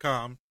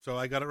mash.com, so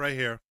I got it right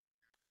here.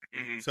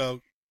 Mm-hmm.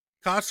 So,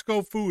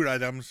 Costco food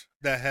items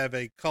that have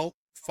a cult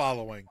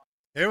following.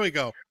 Here we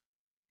go.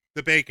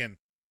 The bacon.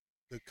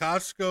 The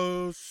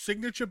Costco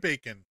signature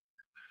bacon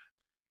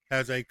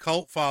has a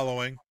cult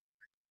following.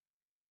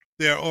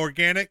 Their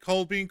organic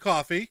whole bean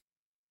coffee.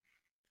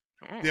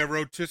 Oh. Their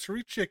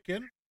rotisserie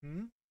chicken.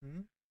 I'm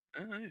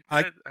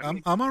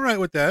all right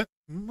with that.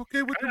 I'm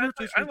okay with the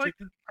rotisserie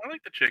chicken. I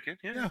like the chicken.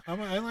 Yeah,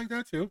 I like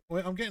that too.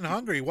 Wait, I'm getting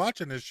hungry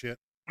watching this shit.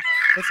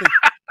 Let's see.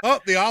 Oh,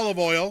 the olive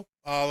oil.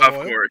 Of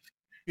course.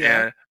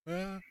 Yeah.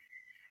 There's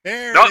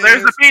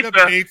the pizza.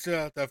 The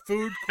pizza. The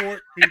food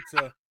court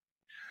pizza.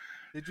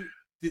 Did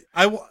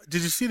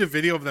you see the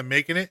video of them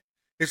making it?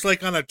 It's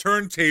like on a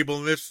turntable,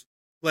 and this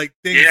like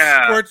thing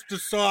squirts the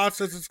sauce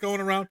as it's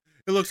going around.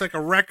 It looks like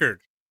a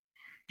record.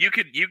 You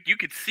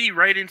could see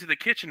right into the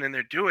kitchen, and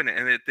they're doing it,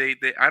 and they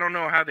I don't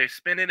know how they're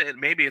spinning it.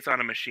 Maybe it's on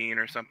a machine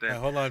or something.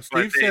 Hold on,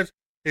 Steve says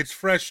it's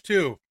fresh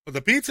too. Well,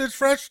 the pizza's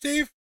fresh,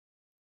 Steve.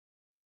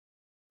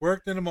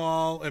 Worked in the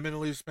mall.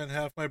 Admittedly, spent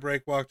half my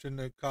break watching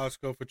the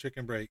Costco for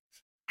chicken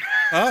breaks.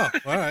 Oh,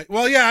 all right.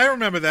 Well, yeah, I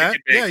remember that.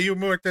 Yeah, you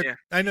worked at. Yeah.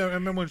 I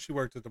remember when she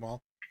worked at the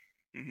mall.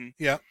 Mm-hmm.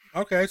 Yeah.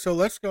 Okay, so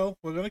let's go.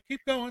 We're gonna keep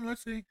going.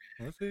 Let's see.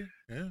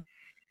 Yeah.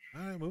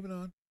 All right, moving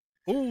on.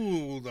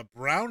 Ooh, the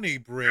brownie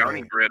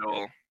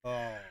brittle.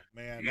 Oh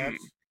man,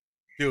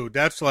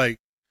 that's like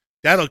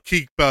that'll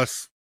keep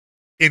us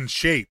in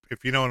shape,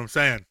 if you know what I'm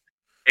saying.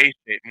 A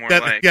shape, more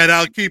like. Yeah,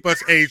 that'll keep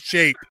us A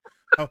shape.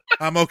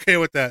 I'm okay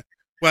with that.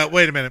 Well,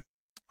 wait a minute.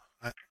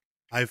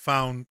 I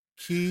found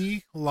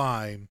key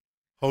lime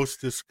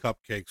Hostess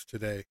cupcakes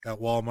today at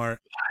Walmart.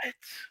 What?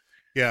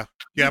 Yeah.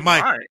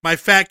 My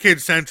fat kid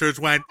sensors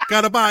went,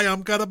 gotta buy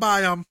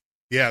them.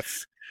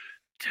 Yes.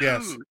 Dude,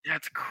 yes.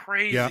 That's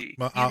crazy.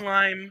 Yeah,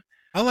 lime.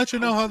 I'll let you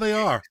know how they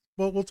are.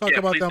 We'll talk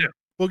about them. Do.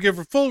 We'll give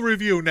a full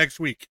review next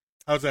week.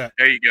 How's that?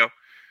 There you go.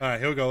 All right,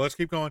 here we go. Let's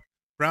keep going.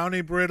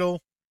 Brownie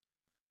brittle.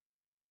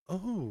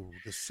 Oh,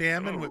 the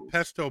salmon with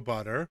pesto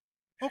butter.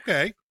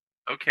 Okay.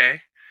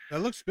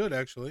 That looks good,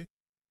 actually.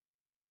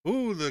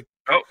 Ooh, there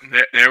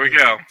we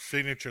go.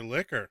 Signature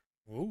liquor.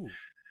 Ooh.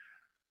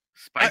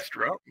 Spiced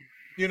rum.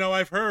 You know,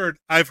 I've heard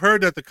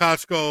that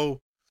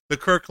the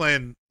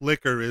Kirkland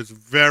liquor is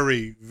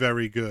very,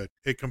 very good.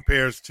 It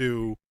compares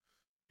to,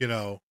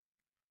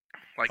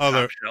 like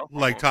other Top Shelf,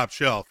 like Top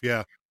Shelf,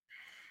 yeah.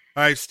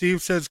 All right,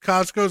 Steve says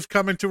Costco's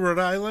coming to Rhode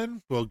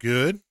Island. Well,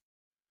 good.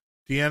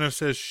 Deanna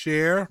says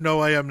share.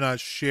 No, I am not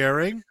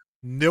sharing.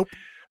 Nope.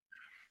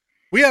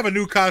 We have a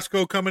new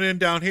Costco coming in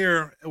down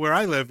here where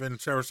I live in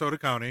Sarasota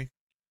County.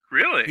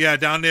 Really? Yeah,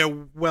 down there,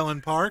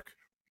 Welland Park.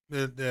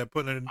 They're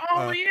putting a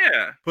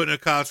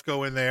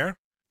Costco in there.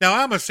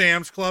 Now, I'm a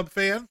Sam's Club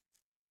fan,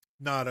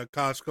 not a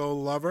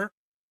Costco lover.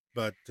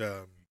 but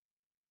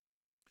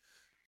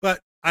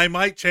I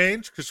might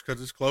change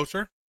because it's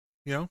closer.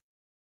 You know,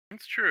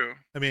 It's true.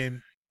 I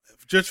mean,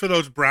 just for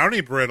those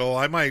brownie brittle,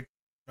 I might.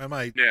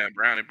 Yeah,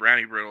 brownie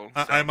brittle.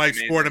 I might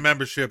amazing. sport a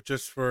membership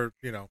just for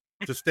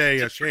to stay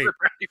a Just for shape,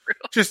 brownie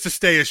brittle. just to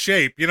stay a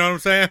shape. You know what I'm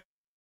saying?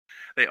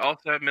 They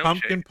also have milkshake.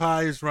 Pumpkin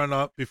pies run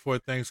up before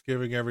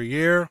Thanksgiving every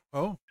year.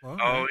 Oh, all right.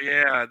 Oh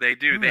yeah, they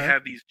do. All They right.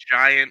 have these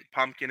giant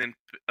pumpkin and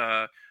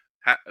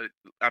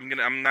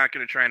I'm not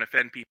gonna try and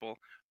offend people.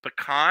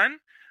 Pecan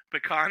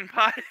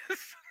pies.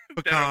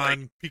 that are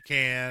like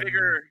pecan.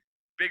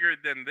 bigger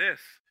than this.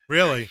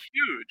 Really? They're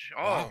huge.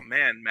 Oh Wow.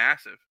 man,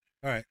 massive.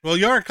 All right. Well,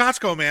 you're a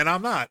Costco man.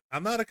 I'm not.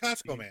 I'm not a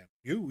Costco man.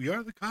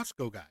 You're the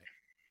Costco guy.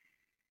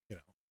 You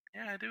know.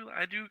 Yeah,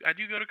 I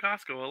do go to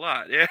Costco a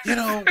lot. Yeah. You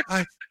know,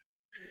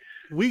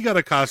 we got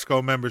a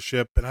Costco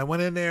membership, and I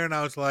went in there and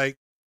I was like,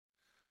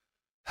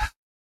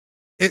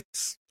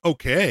 it's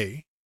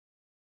okay,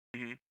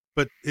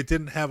 but it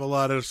didn't have a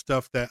lot of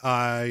stuff that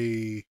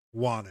I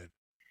wanted.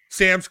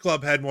 Sam's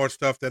Club had more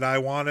stuff that I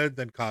wanted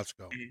than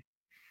Costco.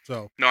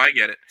 So no, I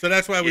get it. So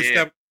that's why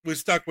we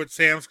stuck with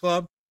Sam's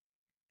Club.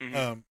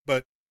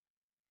 But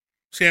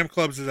Sam's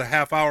Club's is a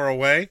half hour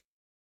away.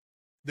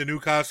 The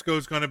new Costco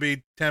is going to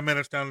be 10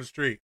 minutes down the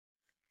street.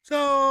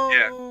 So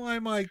I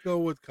might go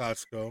with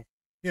Costco.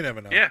 You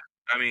never know. Yeah,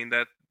 I mean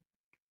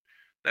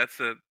that's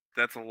a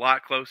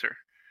lot closer.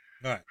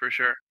 All right, for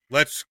sure.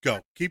 Let's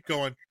go. Keep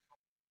going.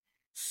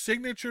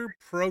 Signature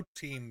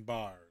protein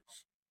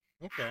bars.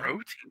 Okay.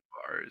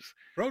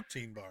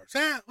 Protein bars.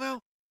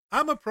 Well,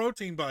 I'm a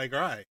protein bar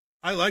guy.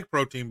 I like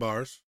protein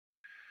bars.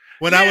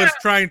 When I was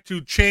trying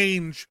to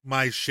change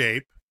my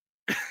shape,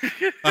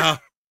 I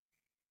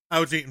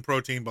was eating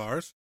protein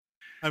bars.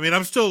 I mean,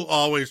 I'm still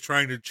always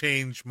trying to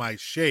change my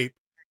shape,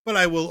 but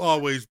I will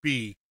always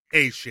be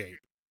a shape.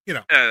 You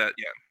know. Yeah.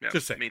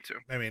 Just say. Me too.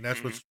 I mean,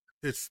 that's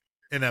it's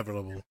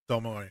inevitable.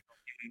 Don't worry.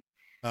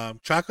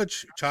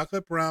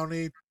 Chocolate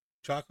brownie,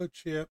 chocolate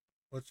chip.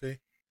 Let's see.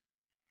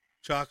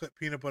 Chocolate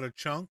peanut butter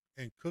chunk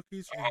and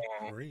cookies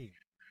and cream.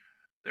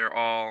 They're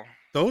all.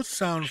 Those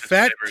sound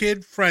fat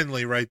kid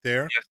friendly right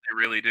there. Yes, they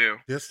really do.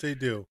 Yes, they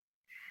do.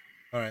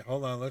 All right,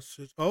 hold on. Let's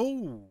just.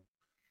 Oh,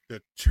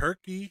 the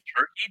turkey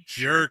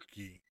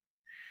jerky.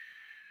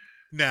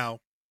 Now,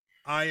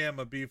 I am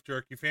a beef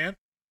jerky fan.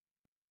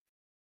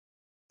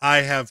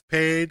 I have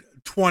paid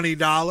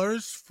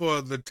 $20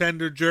 for the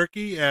tender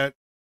jerky at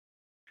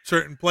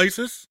certain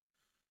places.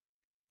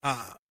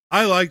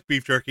 I like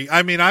beef jerky.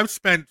 I mean, I've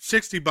spent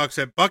 $60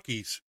 at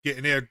Buc-ee's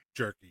getting their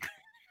jerky.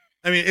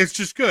 I mean, it's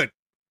just good.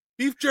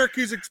 Beef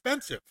jerky is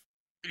expensive.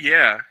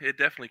 Yeah, it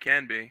definitely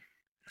can be.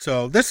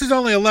 So this is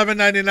only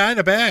 $11.99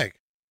 a bag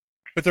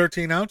for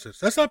 13 ounces.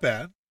 That's not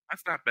bad.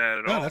 That's not bad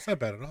at all. No, that's not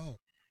bad at all.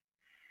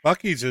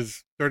 Buc-ee's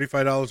is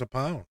 $35 a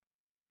pound.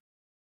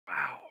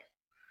 Wow.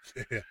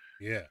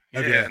 Yeah.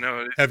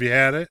 No. Have you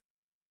had it?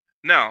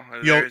 No,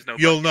 there is no.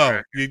 You'll know.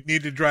 Tracker. You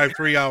need to drive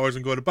 3 hours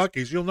and go to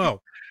Buc-ee's. You'll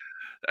know.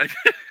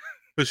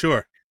 For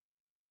sure.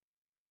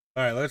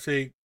 All right, let's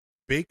see.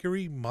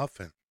 Bakery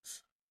muffins.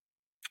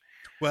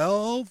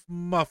 12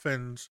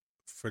 muffins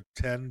for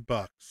 $10.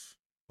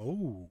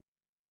 Oh.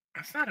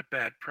 That's not a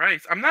bad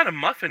price. I'm not a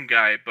muffin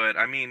guy, but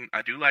I mean,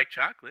 I do like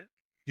chocolate.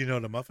 You know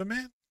the Muffin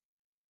Man?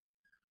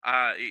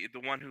 The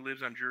one who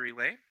lives on Drury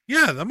Lane?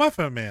 Yeah, the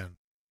Muffin Man.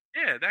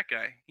 Yeah, that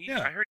guy.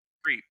 I heard he's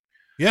a creep.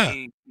 Yeah.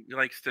 He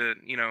likes to,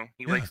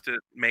 likes to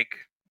make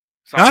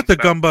songs. Not the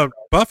Gumdrop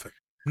Buffet.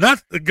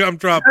 Not the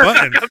Gumdrop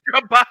Buttons.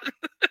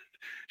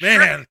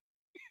 Man.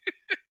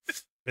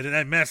 Did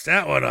I mess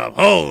that one up?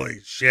 Holy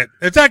shit.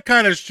 It's that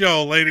kind of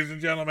show, ladies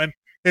and gentlemen.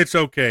 It's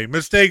okay.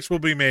 Mistakes will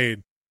be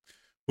made.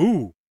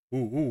 Ooh.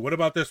 What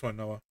about this one,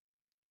 Noah?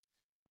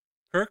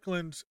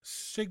 Kirkland's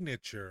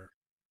signature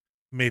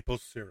maple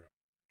syrup.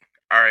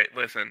 All right,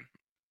 listen.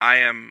 I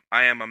am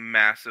a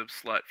massive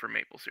slut for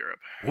maple syrup.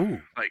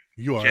 Ooh. Like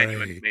you are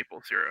genuine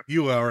maple syrup.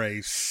 You are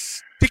a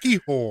sticky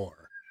whore.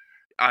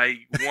 I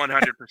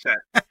 100%.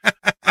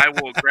 I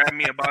will grab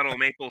me a bottle of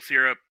maple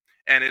syrup,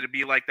 and it'd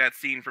be like that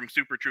scene from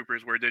Super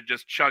Troopers where they're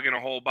just chugging a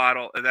whole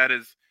bottle. That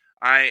is,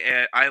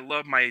 I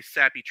love my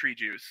sappy tree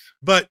juice.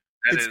 But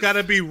it's got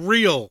to be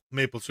real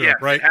maple syrup,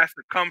 right? It has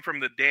to come from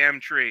the damn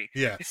tree.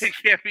 Yes. It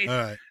can't be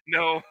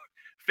no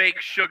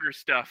fake sugar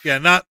stuff. Yeah,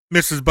 not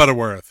Mrs.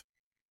 Butterworth.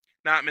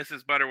 Not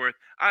Mrs. Butterworth.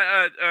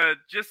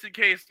 Just in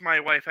case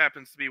my wife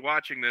happens to be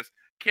watching this,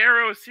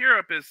 Caro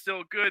syrup is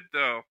still good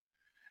though.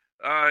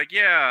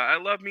 Yeah, I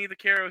love me the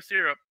Caro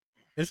syrup.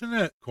 Isn't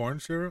that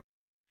corn syrup?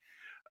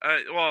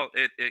 Well,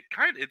 it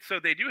so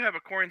they do have a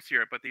corn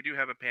syrup, but they do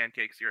have a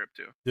pancake syrup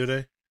too. Do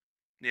they?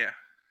 Yeah.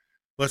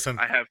 Listen,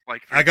 I have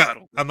like 3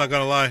 bottles. I'm not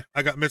gonna lie.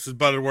 I got Mrs.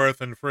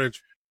 Butterworth in the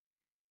fridge.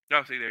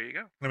 Oh, see, there you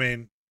go. I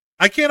mean,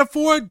 I can't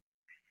afford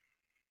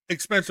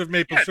expensive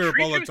maple syrup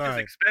all the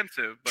time. It's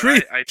expensive,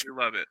 but I do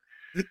love it.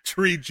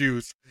 Tree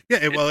juice.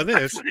 Yeah, well, it is.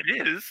 That's what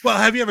it is. Well,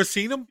 have you ever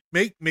seen them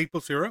make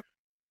maple syrup?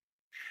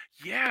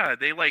 Yeah,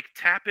 they like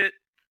tap it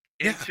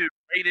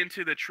right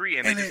into the tree,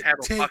 and they just have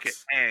a bucket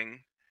hang.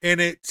 And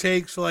it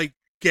takes like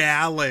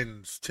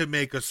gallons to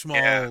make a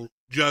small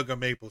jug of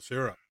maple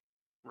syrup.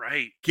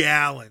 Right.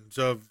 gallons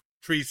of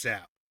tree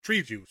sap,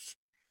 tree juice.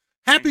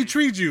 Happy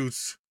tree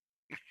juice.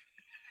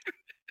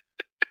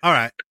 All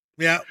right.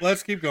 Yeah,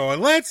 let's keep going.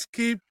 Let's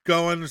keep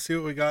going and see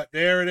what we got.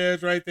 There it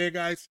is right there,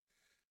 guys.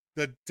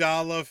 The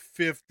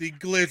 $1.50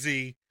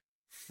 glizzy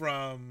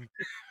from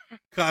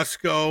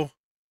Costco.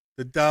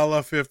 The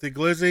 $1.50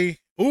 glizzy.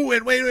 Ooh,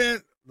 and wait a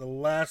minute. The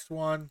last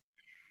one,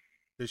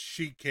 the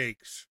sheet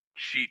cakes.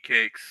 Sheet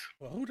cakes.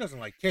 Well, who doesn't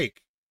like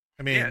cake?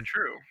 I mean, Yeah,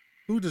 true.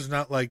 who does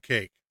not like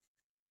cake?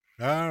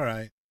 All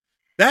right.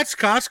 That's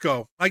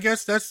Costco. I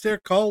guess that's their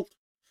cult.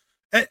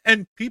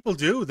 And people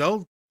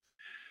do.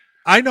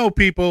 I know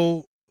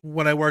people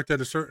when I worked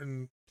at a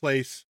certain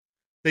place,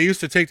 they used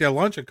to take their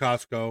lunch at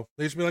Costco.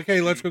 They used to be like,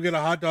 hey, let's go get a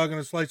hot dog and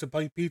a slice of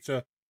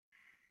pizza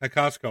at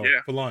Costco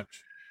for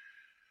lunch.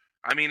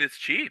 I mean, it's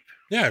cheap.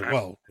 Yeah,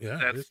 well,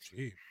 it's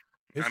cheap.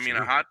 I mean,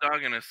 a hot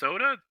dog and a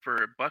soda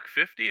for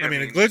 $1.50. I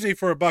mean, a glizzy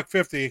for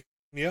 $1.50.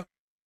 Yeah,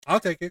 I'll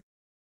take it.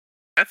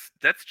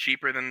 That's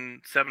cheaper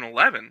than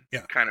 7-Eleven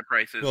kind of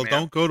prices. Well, man.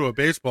 don't go to a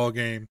baseball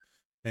game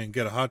and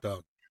get a hot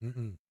dog.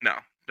 Mm-mm. No,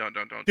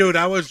 don't. Dude,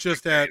 I was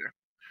just up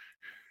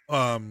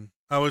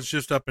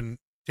in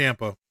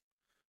Tampa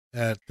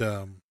at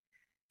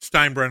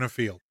Steinbrenner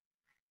Field.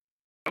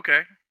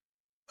 Okay.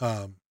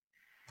 Hot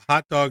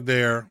dog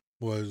there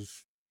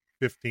was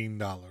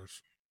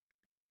 $15.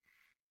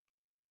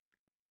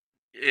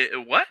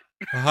 What?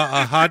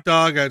 A hot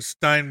dog at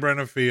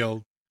Steinbrenner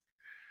Field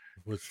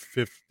was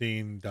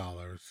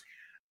 $15.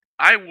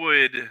 I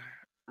would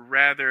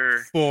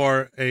rather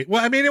it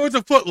was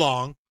a foot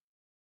long,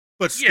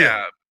 but still.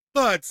 Yeah,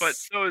 but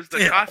so is the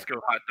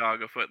Costco hot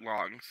dog a foot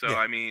long. So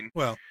I mean,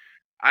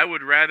 I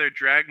would rather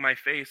drag my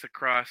face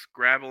across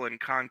gravel and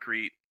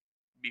concrete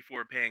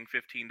before paying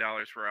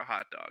 $15 for a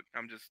hot dog.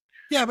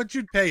 but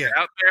you'd pay it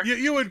out there.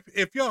 You would,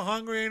 if you're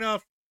hungry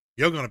enough,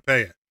 you're gonna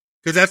pay it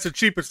because that's the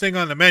cheapest thing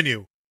on the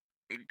menu.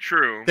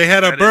 True. They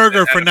had a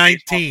burger for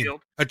 $19,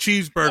 a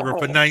cheeseburger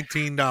for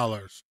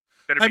 $19.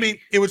 I mean,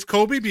 it was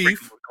Kobe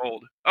beef.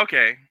 Cold.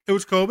 Okay. It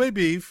was Kobe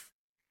beef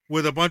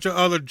with a bunch of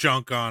other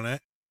junk on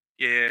it.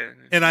 Yeah.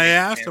 And I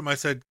asked them, I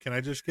said, can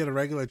I just get a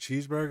regular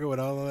cheeseburger with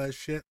all of that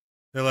shit?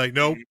 They're like,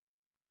 nope.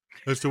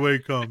 That's the way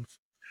it comes.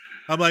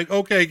 I'm like,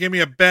 okay, give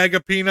me a bag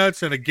of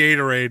peanuts and a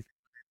Gatorade.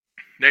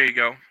 There you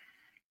go.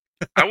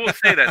 I will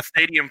say that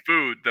stadium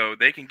food, though,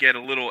 they can get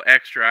a little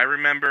extra. I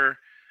remember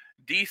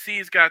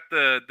DC's got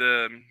the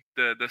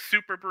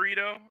super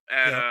burrito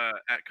at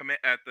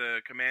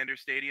the Commander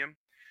Stadium,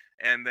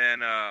 and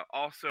then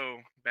also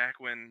back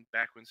when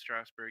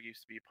Strasburg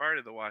used to be part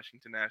of the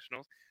Washington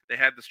Nationals, they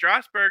had the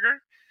Strasburger.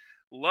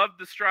 Loved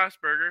the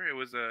Strasburger. It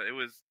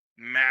was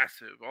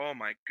massive. Oh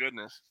my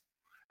goodness!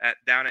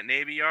 Down at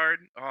Navy Yard.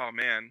 Oh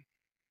man.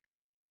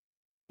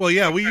 Well,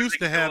 yeah, we used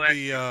to have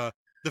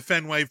the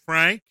Fenway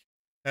Frank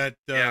at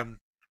the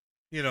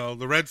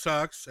Red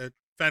Sox at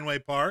Fenway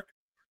Park.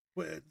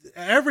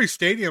 Every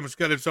stadium's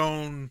got its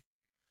own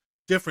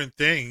different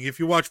thing. If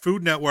you watch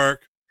Food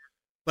Network,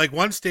 like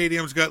one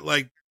stadium's got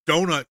like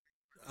donut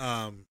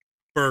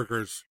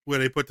burgers where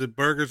they put the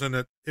burgers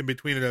in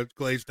between a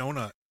glazed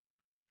donut.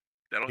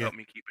 That'll help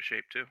me keep a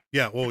shape too.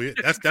 Yeah, well,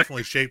 that's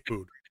definitely shape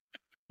food.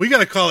 We got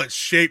to call it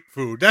shape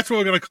food. That's what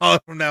we're going to call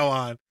it from now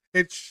on.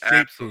 It's shape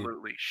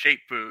Absolutely. Shape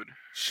food.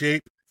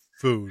 Shape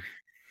food.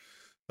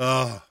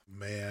 Oh,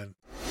 man.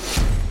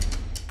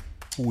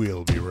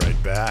 We'll be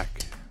right back.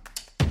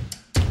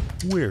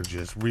 We're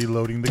just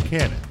reloading the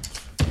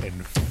cannons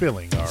and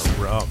filling our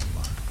rum.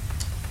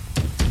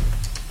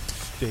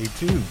 Stay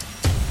tuned.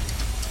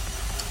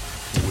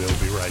 We'll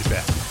be right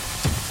back.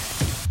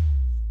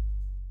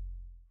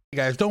 Hey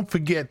guys, don't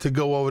forget to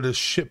go over to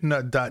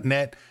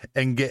shipnut.net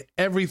and get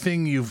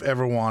everything you've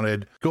ever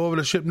wanted. Go over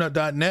to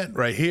shipnut.net.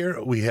 Right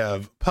here, we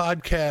have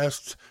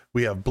podcasts,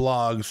 we have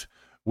blogs,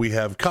 we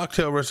have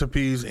cocktail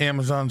recipes,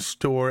 Amazon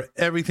store,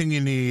 everything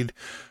you need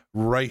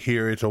right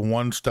here. It's a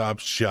one-stop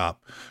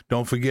shop.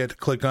 Don't forget to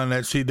click on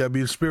that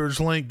CW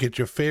Spirits link. Get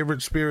your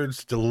favorite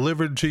spirits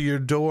delivered to your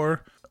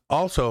door.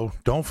 Also,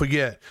 don't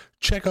forget,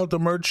 check out the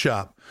merch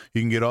shop.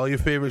 You can get all your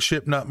favorite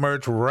Shipnut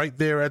merch right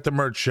there at the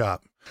merch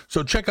shop.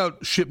 So check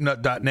out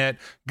shipnut.net.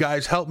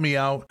 Guys, help me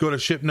out. Go to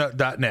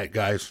shipnut.net,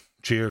 guys.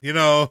 Cheers. You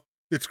know,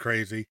 it's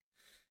crazy.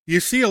 You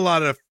see a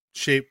lot of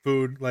shape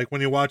food, like when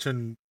you're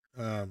watching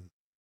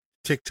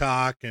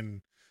TikTok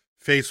and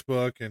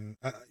Facebook, and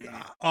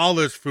all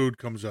this food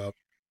comes up.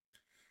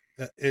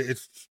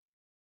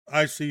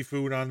 I see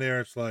food on there.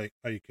 It's like,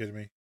 are you kidding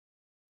me?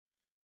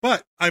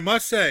 But I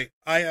must say,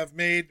 I have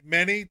made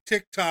many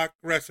TikTok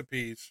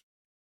recipes,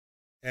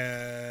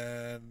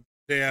 and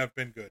they have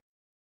been good.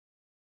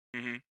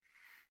 Mm-hmm.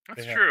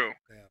 That's true.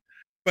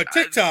 But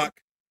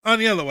TikTok, on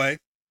the other way,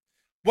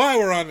 while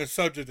we're on the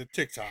subject of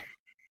TikTok,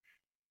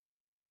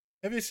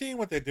 have you seen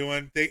what they're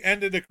doing? They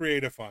ended the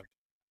Creative Fund.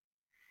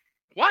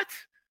 What?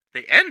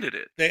 They ended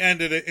it? They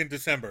ended it in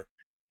December.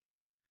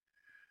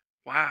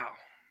 Wow.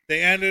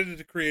 They ended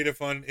the Creative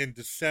Fund in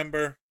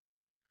December,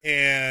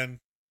 and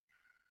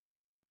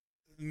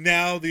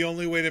now the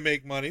only way to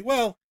make money,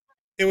 well,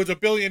 it was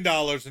 $1 billion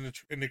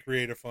in the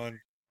Creative Fund,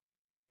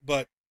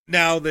 but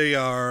now they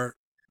are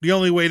the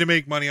only way to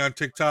make money on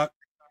TikTok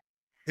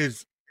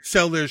is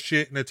sell their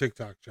shit in a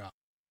TikTok shop.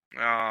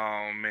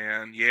 Oh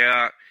man,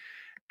 yeah.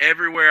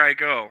 Everywhere I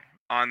go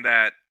on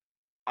that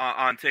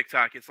on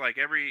TikTok, it's like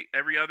every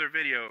other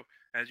video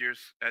as you're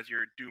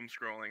doom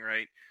scrolling,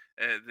 right?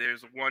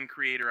 There's one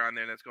creator on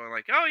there that's going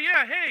like, "Oh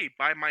yeah, hey,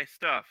 buy my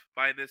stuff,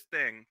 buy this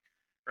thing,"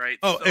 right?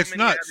 Oh, So it's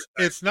many nuts!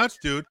 It's nuts,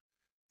 dude.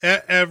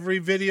 Every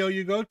video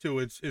you go to,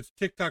 it's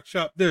TikTok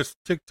shop this,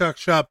 TikTok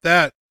shop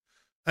that.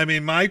 I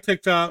mean, my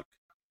TikTok.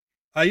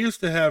 I used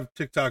to have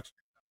TikTok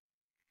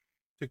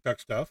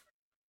stuff.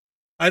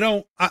 I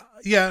don't.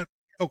 Yeah,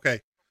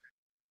 okay.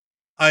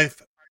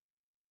 I've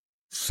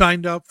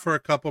signed up for a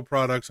couple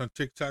products on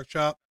TikTok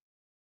shop,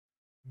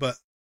 but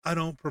I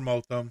don't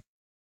promote them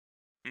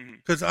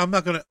because I'm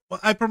not gonna.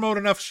 I promote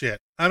enough shit.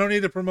 I don't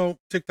need to promote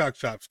TikTok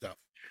shop stuff.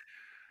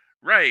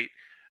 Right.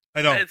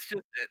 I don't. It's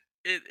just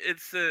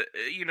it's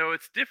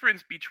it's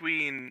difference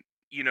between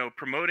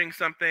promoting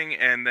something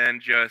and then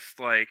just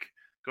like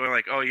going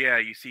like, oh yeah,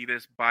 you see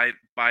this, buy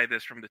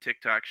this from the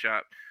TikTok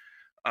shop.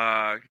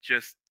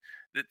 Just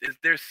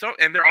there's so,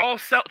 and they're all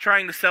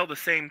trying to sell the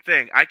same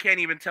thing. I can't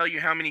even tell you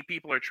how many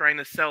people are trying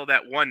to sell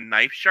that one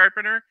knife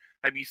sharpener.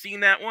 Have you seen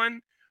that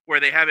one where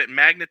they have it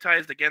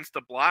magnetized against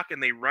the block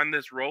and they run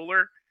this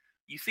roller?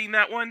 You seen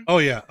that one? Oh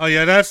yeah.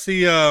 That's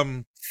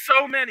the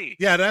So many.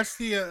 Yeah, that's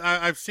the.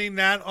 I've seen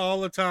that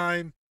all the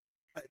time.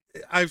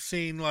 I've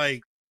seen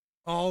like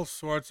all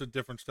sorts of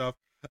different stuff.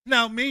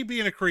 Now, me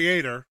being a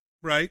creator,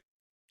 right?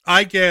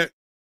 I get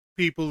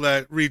people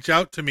that reach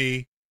out to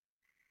me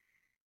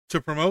to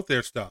promote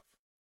their stuff.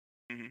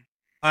 Mm-hmm.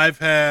 I've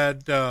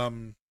had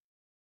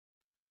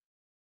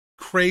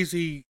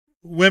crazy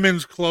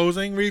women's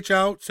clothing reach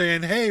out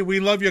saying, "Hey, we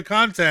love your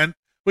content.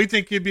 We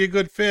think you'd be a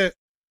good fit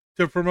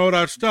to promote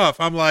our stuff."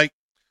 I'm like,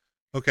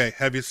 "Okay,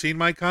 have you seen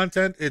my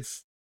content?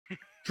 It's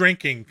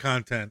drinking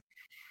content.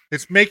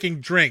 It's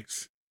making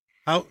drinks.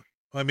 How?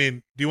 I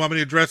mean, do you want me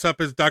to dress up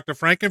as Dr.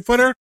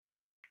 Frankenfooter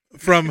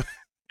from,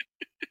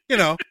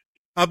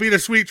 I'll be the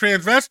sweet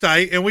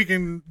transvestite and we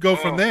can go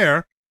from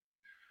there."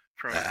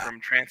 From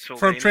Transylvania.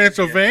 From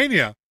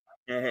Transylvania.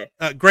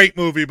 Yeah. Great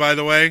movie, by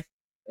the way.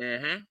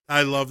 Mm-hmm.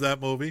 I love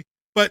that movie.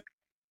 But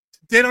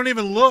they don't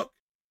even look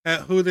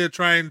at who they're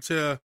trying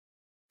to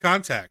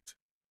contact.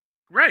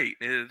 Right.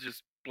 It's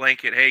just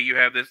blanket, hey, you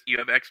have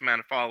X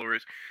amount of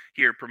followers,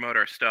 here, promote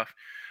our stuff.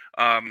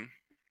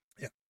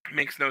 Yeah.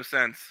 Makes no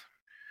sense.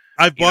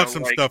 I've bought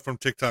some stuff from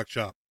TikTok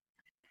shop.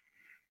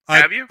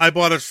 Have you? I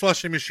bought a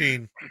slushie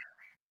machine.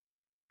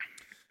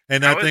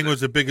 And that thing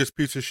was the biggest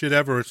piece of shit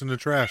ever. It's in the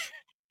trash.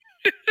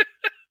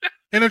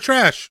 In the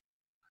trash.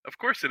 Of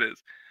course it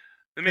is.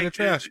 In the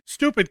trash.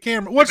 Stupid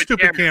camera. What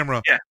stupid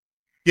camera? Yeah.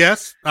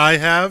 Yes, I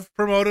have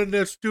promoted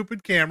this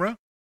stupid camera.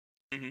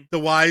 Mm-hmm. The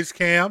Wise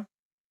Cam.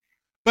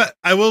 But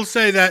I will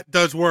say that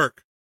does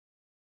work.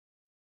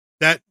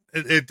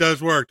 It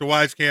does work. The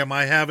Wise Cam.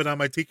 I have it on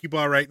my Tiki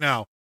bar right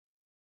now.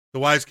 The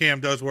Wise Cam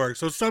does work.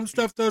 So some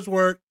stuff does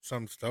work.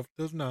 Some stuff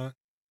does not.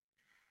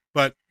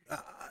 But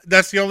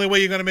that's the only way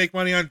you're going to make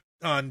money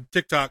on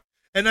TikTok.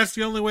 And that's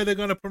the only way they're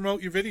going to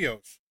promote your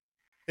videos.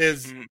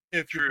 Is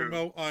if you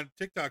promote on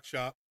TikTok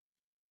shop.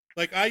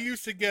 Like, I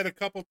used to get a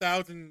couple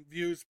thousand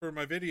views for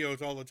my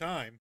videos all the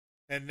time.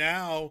 And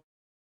now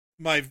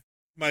my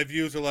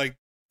views are like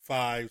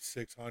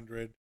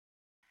 500-600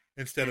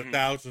 instead of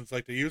thousands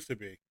like they used to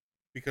be.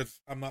 Because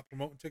I'm not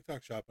promoting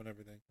TikTok shop and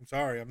everything. I'm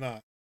sorry, I'm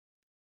not.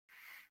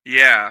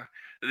 Yeah.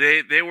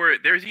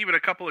 There's even a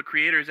couple of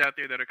creators out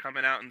there that are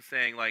coming out and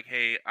saying like,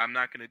 hey, I'm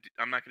not gonna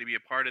be a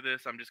part of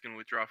this. I'm just gonna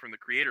withdraw from the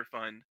creator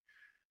fund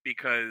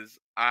because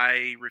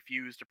I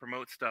refuse to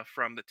promote stuff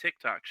from the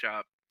TikTok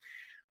shop.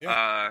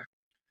 Yeah.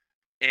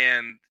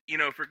 And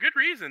for good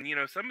reason.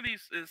 Some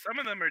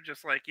of them are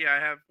just like, yeah, I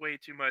have way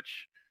too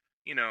much.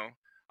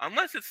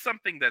 Unless it's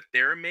something that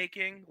they're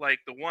making, like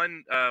the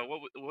one,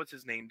 what's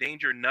his name,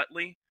 Danger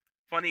Nutley,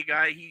 funny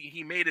guy.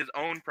 He made his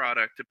own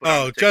product to put.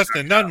 Oh, on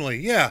Justin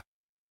Nunley, yeah.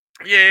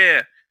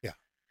 Yeah.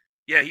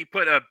 He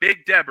put a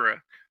Big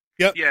Deborah.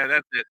 Yep. Yeah,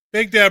 that's it.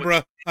 Big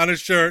Deborah on his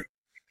shirt.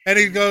 And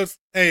he goes,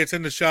 hey, it's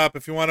in the shop.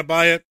 If you want to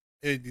buy it,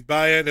 you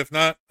buy it. If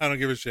not, I don't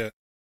give a shit.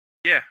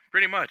 Yeah,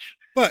 pretty much.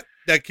 But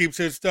that keeps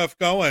his stuff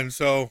going.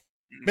 So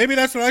maybe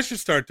that's what I should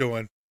start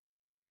doing.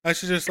 I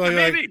should just like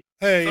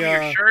hey, some of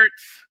your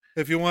shirts.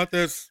 If you want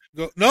this,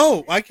 go.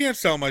 No, I can't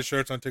sell my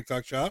shirts on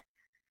TikTok shop.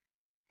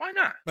 Why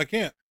not? I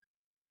can't.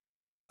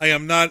 I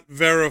am not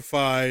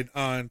verified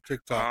on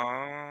TikTok.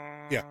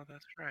 Oh, yeah,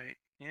 that's right.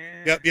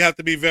 Yeah. Yep, you have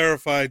to be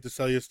verified to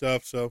sell your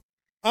stuff. So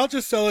I'll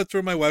just sell it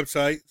through my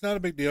website. It's not a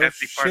big deal.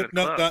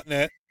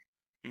 Shipnut.net.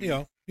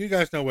 Mm-hmm. You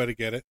guys know where to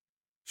get it.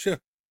 Sure.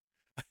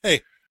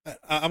 Hey,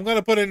 I'm going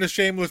to put in a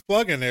shameless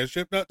plug in there.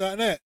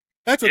 Shipnut.net.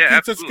 That's what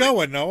keeps us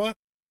going, Noah.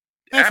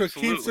 That's what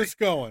keeps us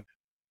going.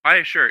 Buy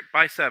a shirt.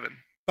 Buy 7.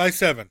 Buy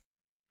 7.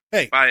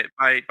 Hey. Buy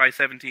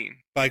 17.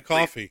 Buy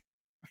coffee.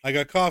 Please. I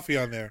got coffee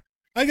on there.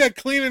 I got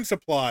cleaning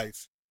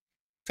supplies.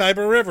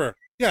 Tiber River.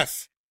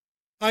 Yes.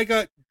 I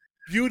got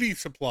beauty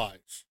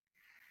supplies.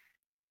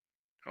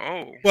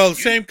 Oh. Well,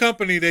 same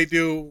company, they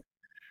do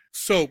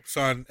soaps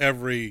on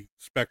every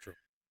spectrum.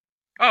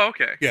 Oh,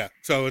 okay. Yeah,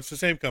 so it's the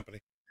same company.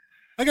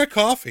 I got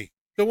coffee.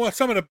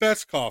 Some of the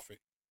best coffee.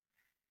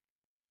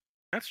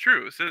 That's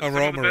true. So, some of the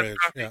Aroma best Ridge.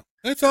 coffee. Yeah,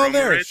 it's all Aroma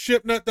there. Ridge.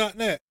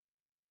 Shipnut.net.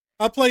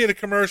 I'll play you the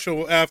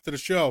commercial after the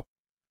show,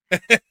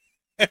 and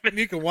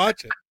you can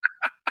watch it.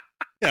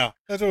 Yeah,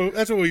 that's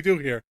what we do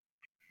here.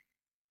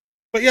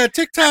 But yeah,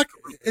 TikTok,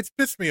 it's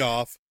pissed me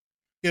off.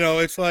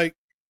 It's like,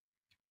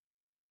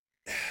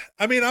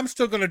 I mean, I'm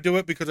still going to do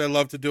it because I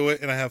love to do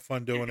it and I have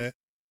fun doing it.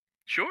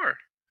 Sure.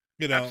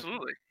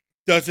 Absolutely.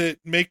 Does it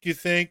make you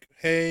think,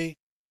 hey,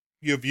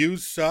 your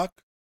views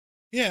suck?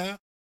 Yeah.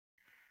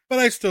 But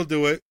I still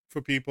do it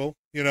for people,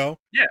 Yeah,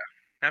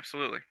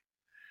 absolutely.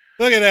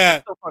 Look at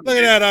that. Look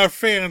at that, our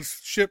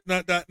fans,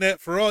 shipnut.net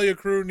for all your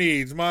crew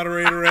needs.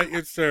 Moderator at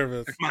your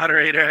service.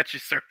 Moderator at your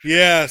service.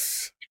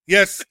 Yes.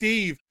 Yes,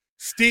 Steve.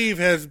 Steve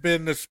has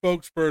been the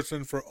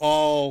spokesperson for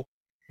all.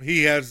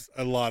 He has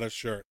a lot of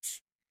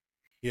shirts.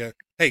 Yeah.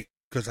 Hey,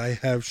 because I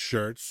have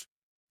shirts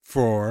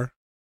for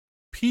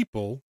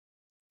people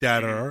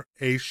that are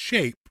a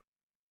shape.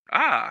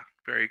 Ah,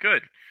 very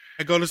good.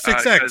 I go to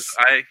 6X.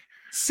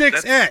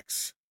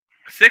 6X.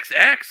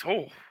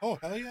 6X. Oh,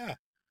 hell yeah.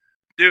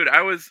 Dude,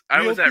 I was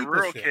at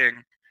Rural shit.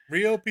 King.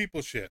 Real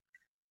people shit.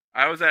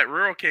 I was at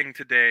Rural King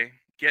today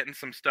getting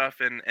some stuff,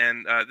 and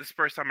this is the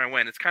first time I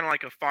went. It's kind of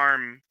like a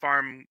farm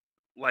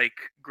like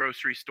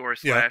grocery store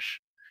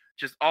 /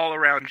 just all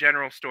around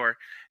general store.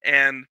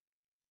 And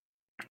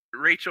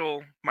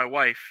Rachel, my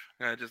wife,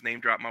 I just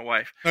name dropped my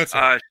wife. That's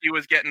right. She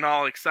was getting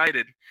all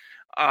excited.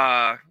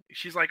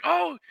 She's like,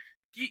 "Oh,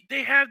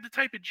 they have the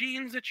type of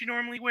jeans that you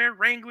normally wear,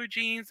 Wrangler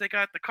jeans. They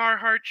got the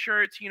Carhartt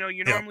shirts,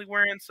 you're normally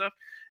wearing stuff."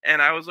 And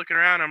I was looking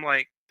around. I'm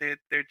like,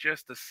 they're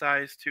just a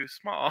size too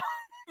small.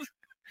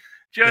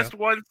 Just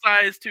one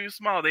size too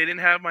small. They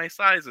didn't have my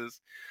sizes,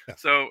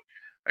 so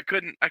I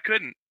couldn't buy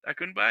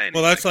anything.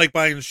 Well, that's like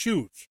buying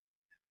shoes.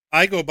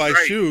 I go buy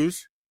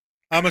shoes.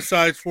 I'm a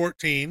size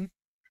 14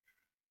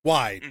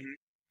 wide.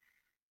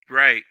 Mm-hmm.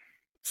 Right.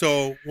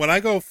 So when I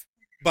go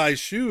buy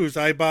shoes,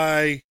 I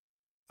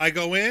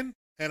go in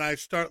and I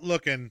start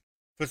looking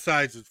for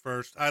sizes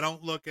first. I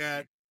don't look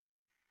at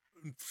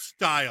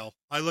style.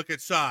 I look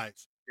at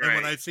size. Right.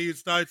 And when I see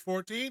it's size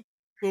 14,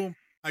 boom,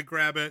 I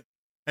grab it.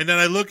 And then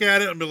I look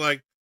at it and be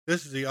like,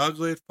 this is the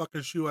ugliest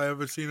fucking shoe I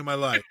ever seen in my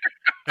life.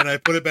 And I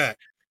put it back.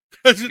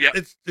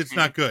 It's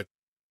not good.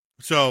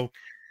 So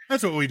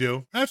that's what we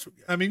do.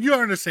 You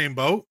are in the same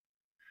boat.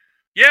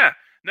 Yeah.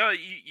 No,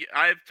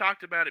 I've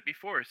talked about it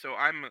before. So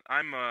I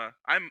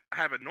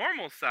have a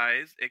normal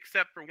size,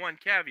 except for one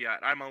caveat.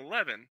 I'm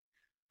 11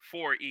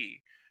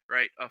 4E,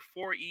 right? A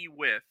 4E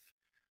width.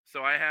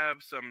 So I have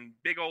some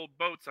big old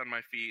boats on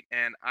my feet,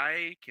 and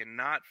I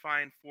cannot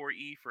find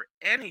 4E for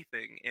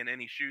anything in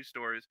any shoe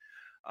stores.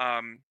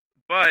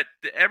 But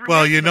every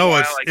once in a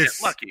while, I get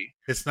lucky.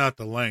 It's not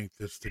the length;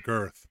 it's the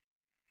girth.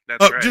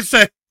 That's right. Just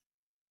say.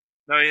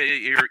 No,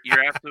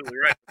 you're absolutely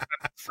right.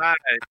 It's not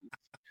the size.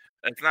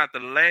 It's not the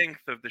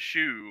length of the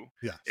shoe.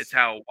 Yes. It's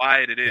how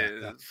wide it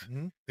is. Yeah.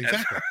 Mm-hmm.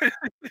 Exactly.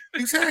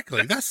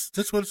 Exactly.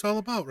 That's what it's all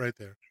about, right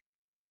there.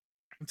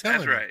 I'm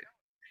telling you. That's right.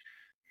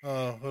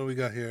 Oh, what do we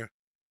got here?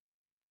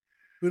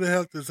 Who the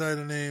hell designed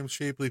the name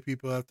Shapely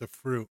People After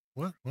Fruit?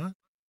 What?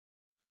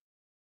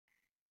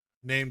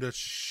 Named us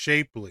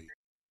Shapely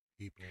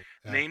People.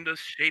 Named us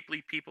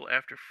Shapely People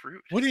after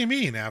fruit? What do you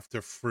mean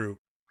after fruit?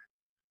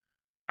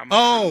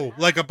 Fruit.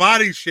 Like a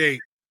body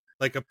shape.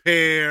 Like a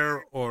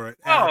pear or an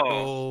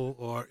apple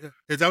or...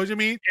 Is that what you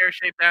mean?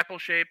 Pear-shaped,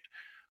 apple-shaped.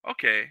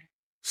 Okay.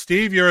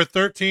 Steve, you're a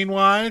 13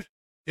 wide?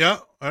 Yeah,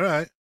 all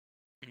right.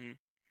 Mm-hmm.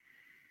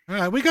 All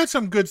right, we got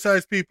some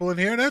good-sized people in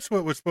here. That's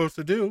what we're supposed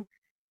to do.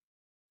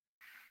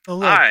 Oh,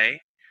 look.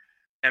 I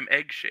am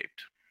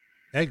egg-shaped.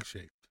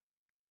 Egg-shaped.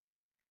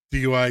 Do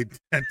you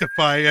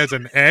identify as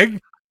an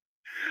egg?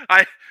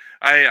 I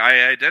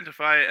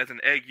identify as an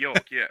egg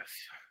yolk, yes.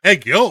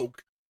 Egg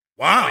yolk?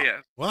 Wow. Oh,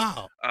 yes.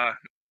 Wow.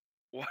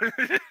 What?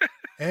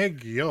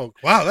 Egg yolk.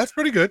 Wow, that's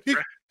pretty good.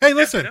 Hey,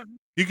 listen.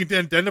 You can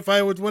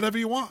identify with whatever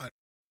you want.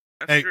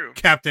 That's true.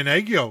 Captain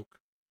Egg Yolk.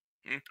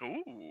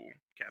 Ooh,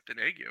 Captain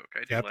Egg Yolk. I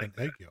do Captain like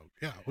that. Egg Yolk.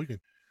 Yeah,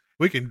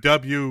 we can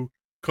dub you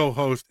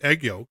co-host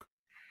Egg Yolk.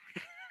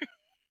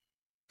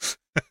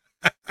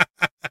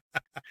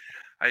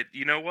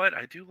 You know what?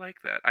 I do like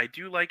that. I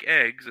do like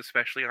eggs,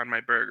 especially on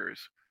my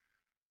burgers.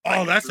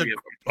 Oh, that's the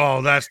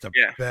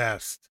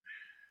best.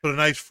 Put a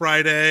nice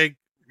fried egg.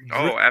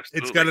 Oh,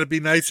 absolutely. It's got to be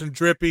nice and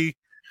drippy.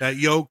 That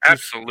yolk,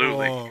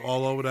 absolutely,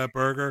 all over that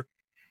burger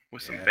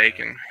with some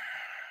bacon.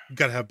 You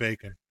gotta have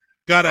bacon.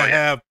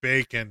 Have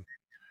bacon.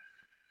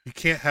 You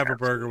can't have a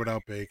burger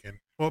without bacon.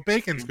 Well,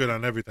 bacon's good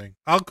on everything.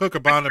 I'll cook a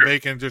pound of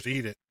bacon and just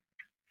eat it.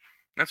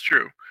 That's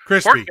true.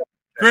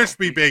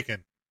 Crispy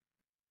bacon.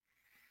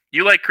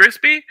 You like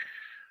crispy?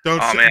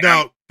 Don't say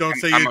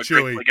you're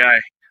chewy.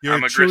 You're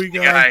a chewy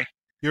guy.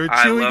 You're a chewy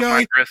guy. I love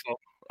my gristle.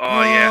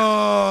 Oh yeah.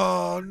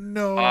 Oh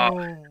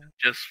no.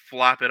 Just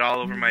flop it all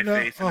over my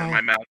face and in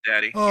my mouth,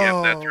 Daddy.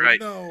 Oh, yep, that's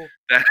right.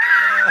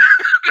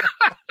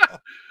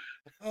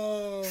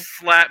 No.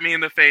 Slap me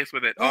in the face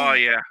with it. Oh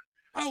yeah.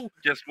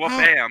 Just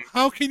bam.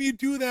 How can you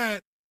do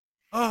that?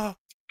 Oh,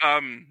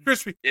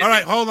 crispy. It, All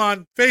right, hold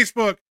on.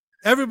 Facebook.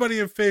 Everybody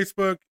in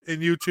Facebook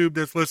and YouTube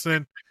that's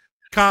listening,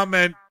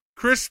 comment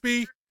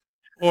crispy,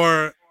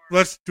 or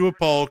let's do a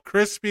poll: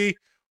 crispy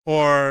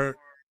or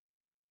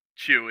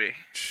chewy.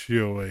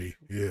 chewy.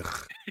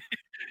 Ugh.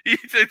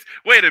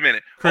 Wait a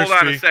minute. Crispy.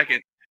 Hold on a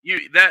second.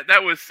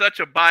 That was such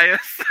a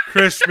bias.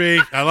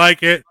 Crispy. I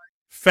like it.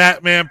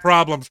 Fat man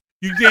problems.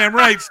 You damn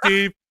right,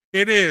 Steve.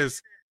 It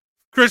is.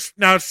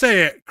 Now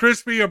say it.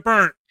 Crispy or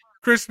burnt?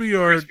 Crispy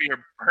or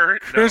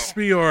burnt?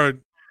 Crispy no. Or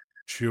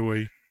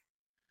chewy?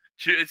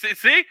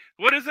 See?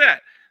 What is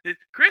that?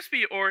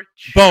 Crispy or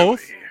chewy?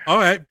 Both. All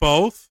right,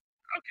 both.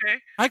 Okay.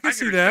 I can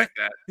see that.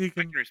 I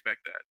can respect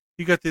that.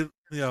 You got the,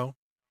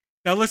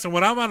 Now listen,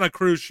 when I'm on a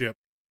cruise ship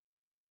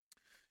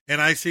and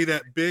I see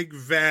that big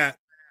vat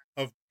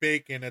of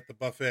bacon at the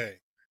buffet.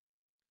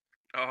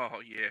 Oh,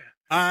 yeah.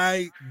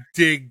 I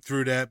dig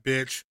through that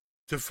bitch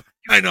to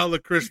find all the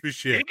crispy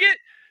shit. Dig it?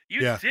 You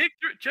dig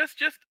through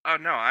just oh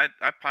no, I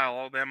pile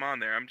all them on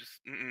there. I'm just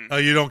Oh,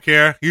 you don't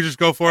care? You just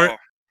go for it?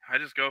 I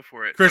just go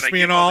for it.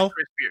 Crispy and all?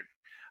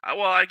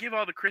 Well, I give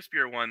all the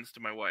crispier ones to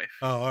my wife.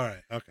 Oh, all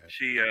right. Okay.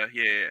 She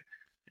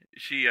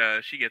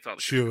She gets all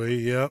the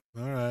chewy, yep.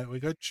 All right. We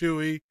got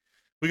chewy.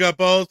 We got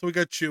both. We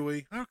got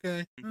chewy.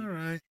 Okay. All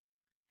right.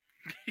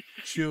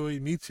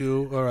 Chewy, me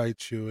too. All right,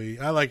 chewy.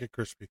 I like it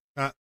crispy.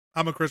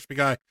 I'm a crispy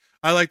guy.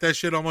 I like that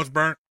shit almost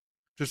burnt.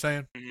 Just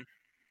saying. Mm-hmm.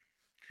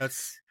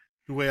 That's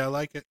the way I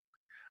like it.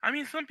 I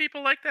mean, some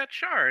people like that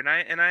char, and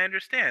I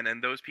understand,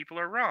 and those people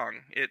are wrong.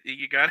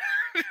 You got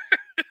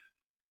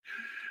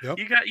yep.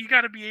 you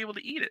got to be able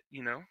to eat it,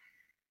 Exactly.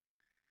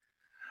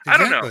 I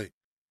don't know.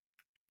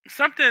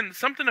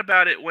 Something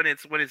about it when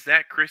it's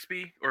that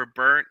crispy or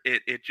burnt,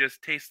 it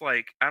just tastes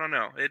like, I don't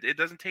know. It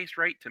doesn't taste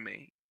right to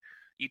me.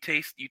 You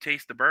taste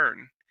the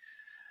burn.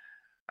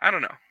 I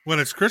don't know. When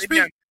it's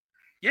crispy?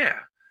 Yeah.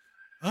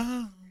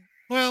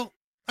 Well,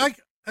 I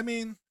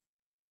mean,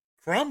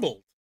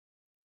 crumbled.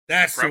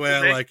 That's the way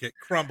I like it.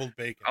 Crumbled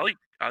bacon.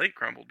 I'll eat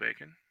crumbled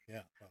bacon.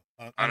 Yeah.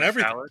 On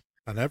everything. Salad.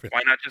 On everything.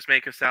 Why not just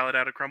make a salad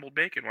out of crumbled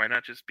bacon? Why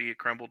not just be a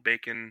crumbled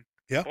bacon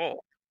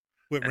bowl?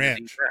 With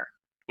ranch.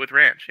 With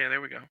ranch. Yeah, there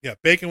we go. Yeah,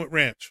 bacon with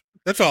ranch.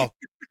 That's all.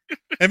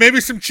 And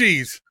maybe some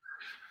cheese.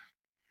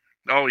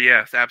 Oh,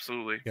 yes,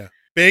 absolutely. Yeah.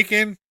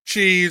 Bacon,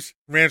 cheese,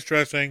 ranch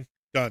dressing,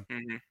 done.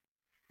 Mm-hmm.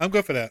 I'm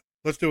good for that.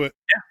 Let's do it.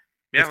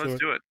 Yeah, let's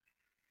do it.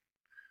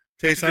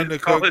 Tastes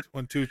undercooked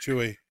when too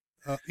chewy.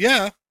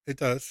 Yeah, it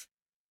does.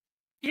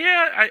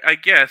 Yeah, I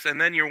guess. And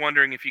then you're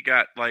wondering if you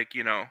got,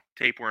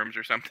 tapeworms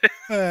or something.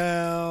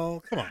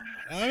 Well, come on.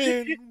 I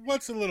mean,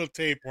 what's a little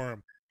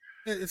tapeworm?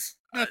 It's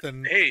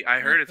nothing. Hey, I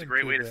heard it's a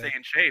great way to stay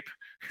in shape.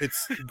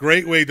 It's a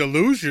great way to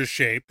lose your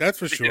shape, that's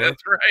for sure. Yeah,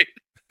 that's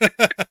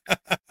right.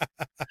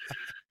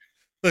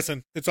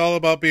 Listen, it's all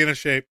about being in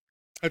shape.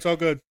 It's all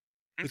good.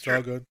 It's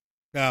all good.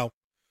 Now,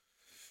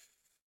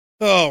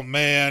 oh,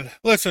 man.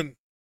 Listen,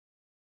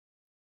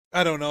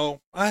 I don't know.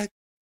 I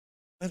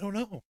don't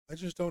know. I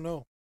just don't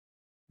know.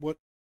 What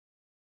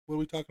are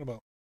we talking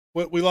about?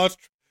 What we lost?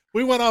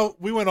 We went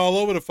all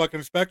over the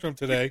fucking spectrum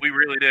today. We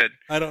really did.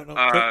 I don't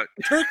know.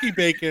 Turkey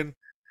bacon.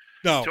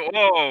 No.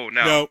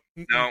 No.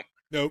 No.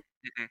 Nope.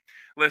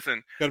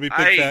 Listen. Got to be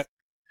pig fat.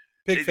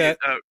 Pig fat.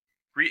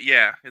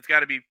 Yeah, it's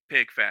got to be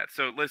pig fat.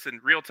 So listen,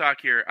 real talk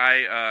here.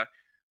 I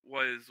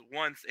was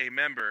once a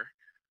member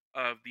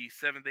of the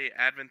Seventh-day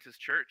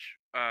Adventist Church.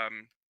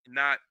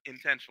 Not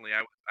intentionally.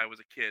 I was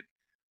a kid,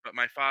 but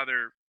my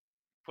father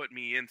put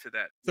me into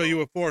that. So you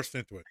were forced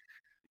into it.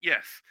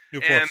 Yes. You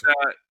were forced.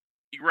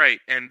 Right,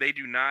 and they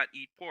do not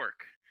eat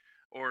pork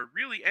or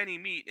really any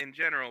meat in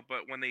general,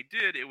 but when they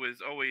did, it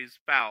was always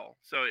foul.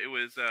 So it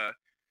was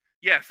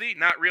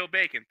not real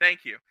bacon.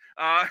 Thank you.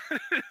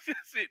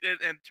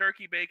 And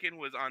turkey bacon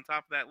was on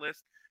top of that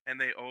list,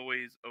 and they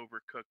always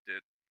overcooked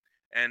it.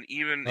 And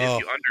even if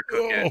you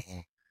undercook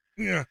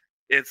it,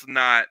 it's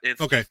not.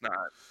 It's okay. Just not.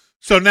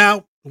 So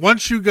now,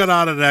 once you got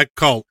out of that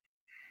cult,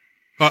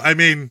 I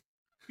mean,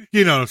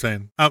 you know what I'm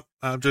saying.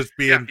 I'm just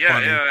being funny.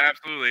 Yeah,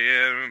 absolutely. Yeah.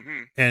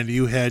 Mm-hmm. And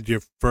you had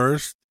your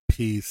first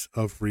piece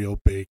of real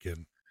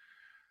bacon.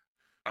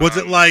 Was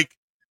it like,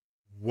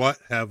 what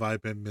have I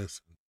been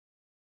missing?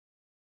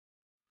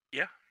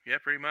 Yeah,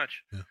 pretty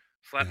much. Yeah.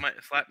 Slap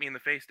me in the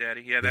face,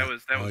 Daddy. Yeah, that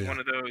was one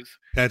of those.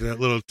 Had that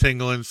little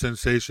tingling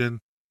sensation.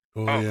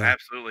 Oh yeah.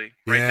 Absolutely.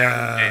 Right down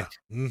to the base.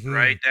 Mm-hmm.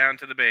 Right down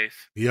to the base.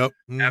 Yep.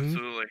 Mm-hmm.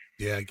 Absolutely.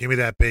 Yeah, give me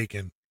that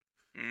bacon.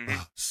 Mm-hmm.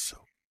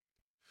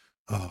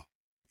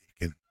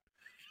 Bacon.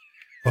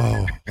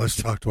 Oh,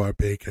 let's talk to our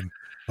bacon.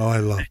 Oh, I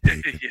love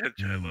bacon. Yeah,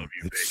 I love your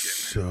bacon. It's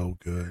so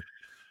good.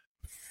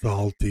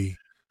 Salty.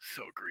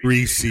 So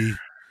greasy.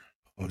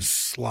 Oh,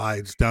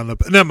 slides down the...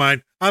 Never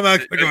mind. I'm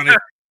actually going to...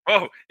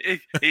 Oh,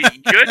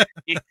 good?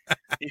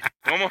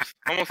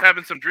 almost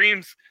having some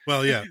dreams.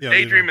 Well, yeah.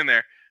 Daydreaming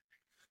there.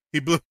 He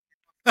blew...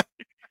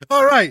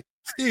 All right.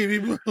 Steve, he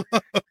blew...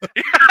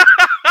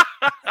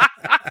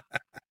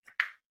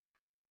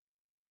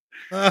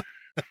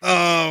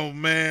 Oh,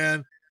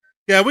 man.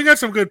 Yeah, we got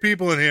some good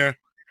people in here.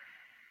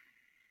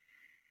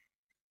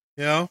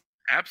 You know?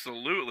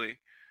 Absolutely.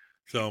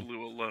 So,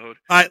 Blew a load.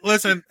 all right,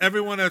 listen,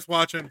 everyone that's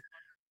watching,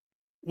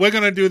 we're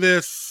going to do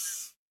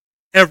this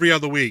every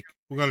other week.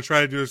 We're going to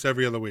try to do this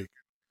every other week.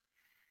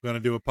 We're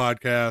going to do a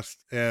podcast,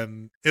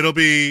 and it'll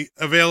be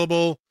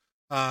available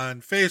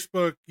on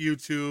Facebook,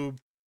 YouTube,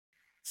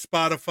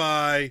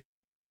 Spotify,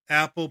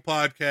 Apple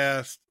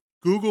Podcast,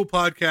 Google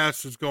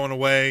Podcasts is going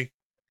away.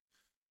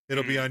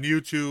 It'll be on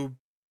YouTube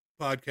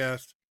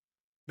podcast.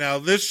 Now,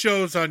 this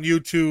show's on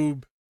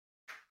YouTube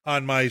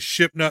on my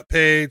Shipnut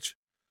page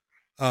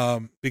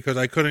because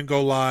I couldn't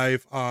go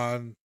live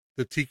on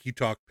the Tiki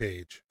Talk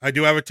page. I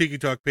do have a Tiki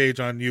Talk page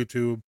on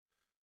YouTube,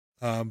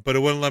 but it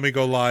wouldn't let me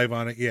go live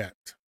on it yet.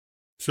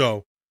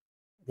 So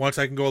once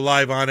I can go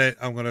live on it,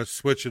 I'm going to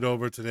switch it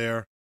over to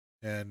there,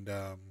 and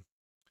then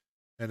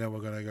we're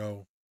going to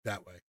go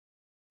that way.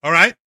 All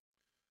right?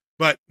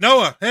 But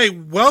Noah, hey,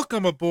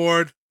 welcome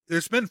aboard.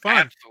 It's been fun.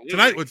 Absolutely.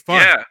 Tonight was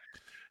fun. Yeah.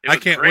 I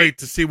can't wait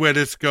to see where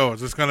this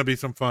goes. It's going to be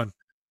some fun.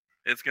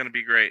 It's going to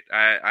be great.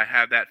 I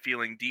have that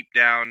feeling deep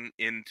down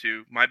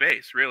into my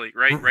base, really.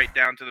 Right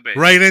down to the base.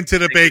 Right into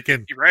the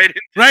bacon. Right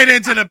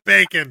into the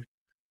bacon.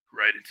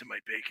 Right into my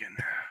bacon.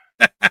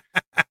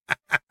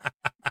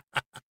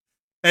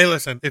 Hey,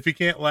 listen, if you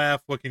can't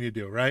laugh, what can you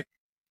do, right?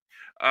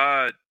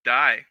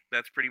 Die.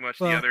 That's pretty much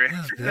the other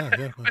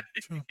answer.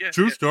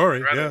 True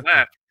story. Rather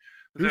laugh.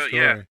 True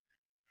story.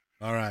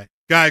 All right.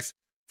 Guys,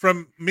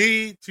 from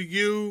me to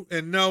you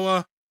and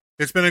Noah,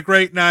 it's been a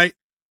great night.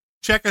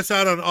 Check us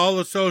out on all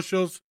the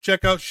socials.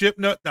 Check out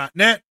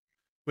shipnut.net,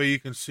 where you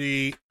can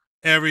see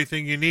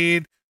everything you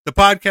need. The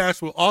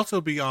podcast will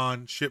also be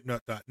on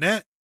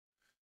shipnut.net,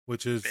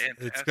 which is,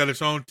 it's got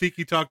its own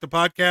Tiki Talk the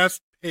Podcast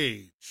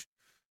page.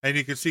 And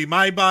you can see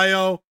my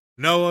bio,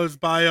 Noah's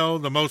bio,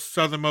 the most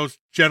southernmost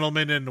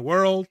gentleman in the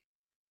world.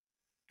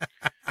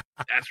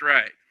 That's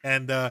right.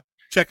 And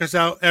check us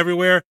out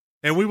everywhere.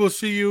 And we will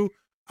see you.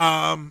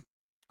 I'm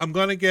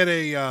going to get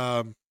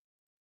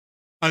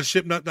on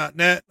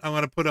shipnut.net. I'm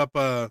going to put up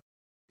a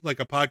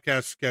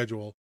podcast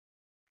schedule.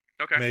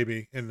 Okay.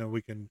 Maybe. And then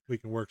we can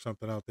work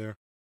something out there,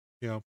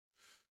 and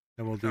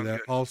we'll do that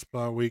good. all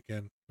Spa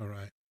weekend. All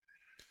right.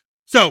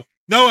 So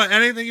Noah,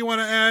 anything you want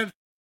to add?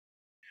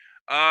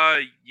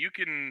 You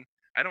can.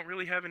 I don't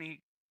really have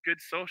any good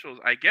socials.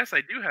 I guess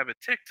I do have a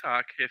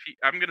TikTok.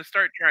 I'm going to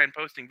start trying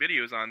posting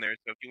videos on there.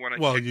 So if you want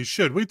to, well, you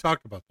should. We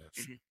talked about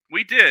this. Mm-hmm.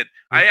 We did.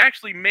 I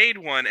actually made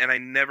one and I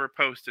never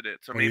posted it.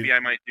 So maybe I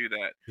might do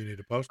that. You need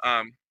to post it.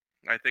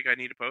 I think I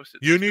need to post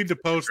it. You need to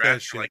post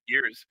that shit. Like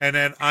years. And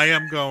then I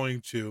am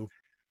going to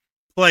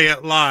play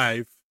it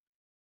live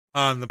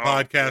on the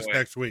podcast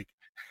next week.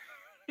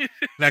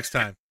 Next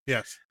time.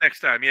 Yes. Next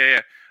time.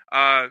 Yeah.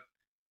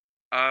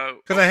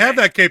 Because I have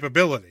that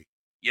capability.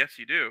 Yes,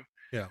 you do.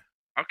 Yeah.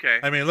 Okay.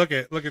 I mean, look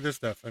at this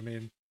stuff. I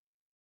mean,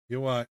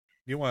 you want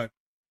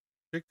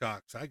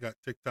TikToks? I got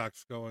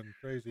TikToks going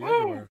crazy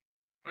everywhere.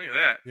 Look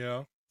at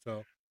that.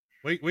 So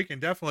we can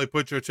definitely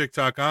put your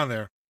TikTok on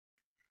there.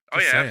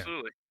 Just saying.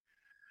 Absolutely.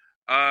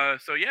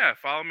 So yeah,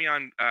 follow me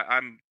on.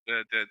 I'm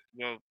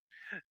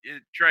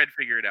try to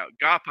figure it out.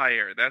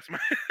 Gapayer. That's the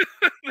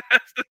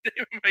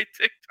name of my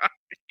TikTok.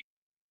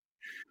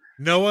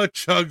 Noah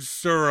Chugs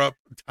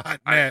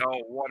Syrup.net.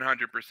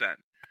 100%.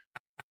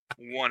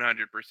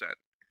 100%.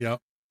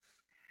 Yep.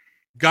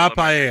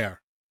 Gapayer.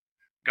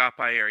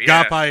 Gapayer.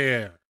 Yeah.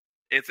 Gapayer.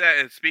 It's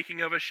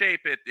speaking of a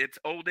shape. It's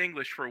Old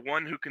English for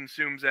one who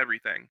consumes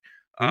everything.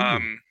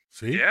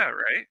 See? Yeah.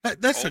 Right.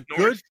 That's Old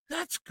Norse.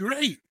 That's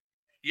great.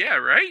 Yeah.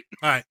 Right.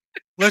 All right.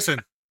 Listen.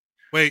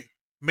 Wait.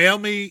 Email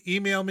me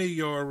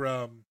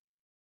your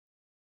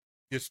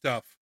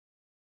stuff.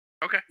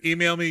 Okay.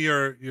 Email me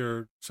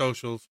your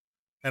socials,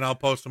 and I'll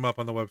post them up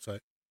on the website.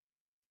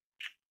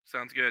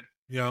 Sounds good.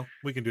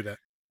 We can do that.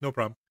 No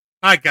problem.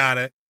 I got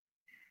it.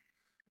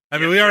 I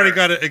mean, we already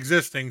got it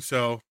existing,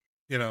 so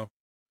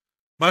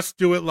must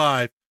do it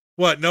live.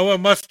 What? Noah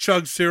must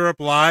chug syrup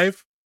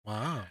live?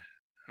 Wow.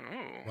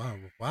 Oh.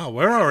 Wow.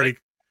 We're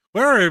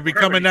already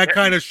becoming that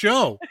kind of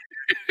show.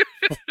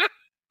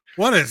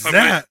 What is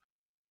that?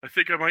 I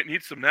think I might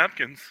need some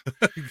napkins.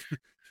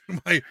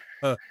 A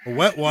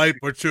wet wipe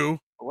or two.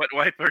 A wet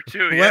wipe or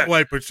two, yeah. A wet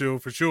wipe or two,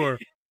 for sure.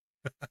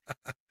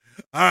 All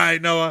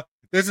right, Noah.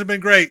 This has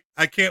been great.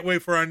 I can't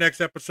wait for our next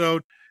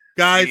episode.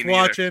 Guys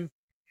watching,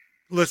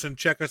 listen,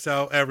 check us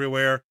out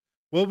everywhere.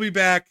 We'll be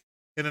back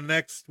in the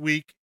next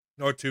week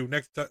or two.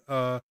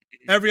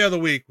 Every other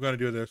week, we're going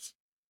to do this.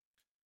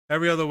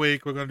 Every other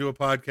week, we're going to do a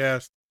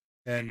podcast.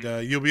 And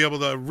you'll be able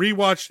to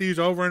rewatch these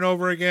over and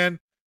over again.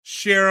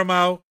 Share them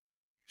out.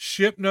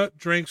 Shipnut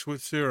drinks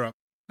with syrup.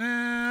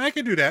 I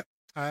can do that.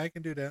 No I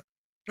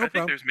problem.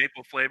 think there's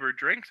maple flavored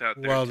drinks out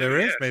there. Well, there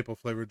is maple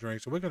flavored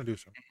drinks, so we're going to do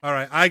some. All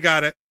right, I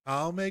got it.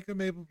 I'll make a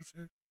maple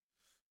syrup.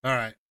 All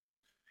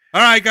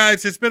right,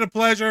 guys. It's been a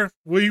pleasure.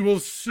 We will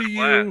see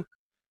you.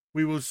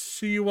 We will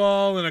see you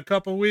all in a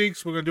couple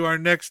weeks. We're going to do our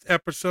next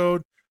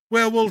episode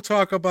where we'll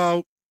talk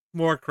about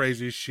more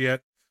crazy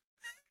shit.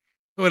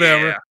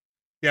 Whatever.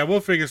 Yeah, we'll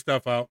figure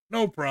stuff out.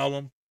 No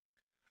problem.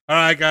 All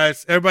right,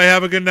 guys. Everybody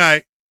have a good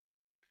night.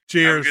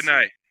 Cheers. Have a good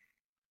night.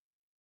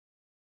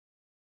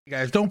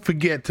 Guys, don't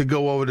forget to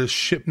go over to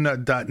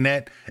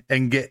shipnut.net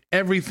and get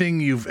everything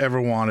you've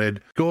ever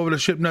wanted. Go over to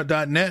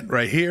shipnut.net.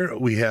 Right here,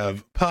 we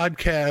have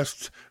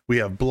podcasts, we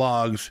have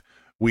blogs,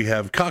 we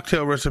have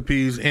cocktail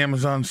recipes,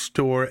 Amazon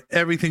store,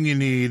 everything you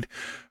need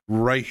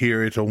right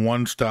here. It's a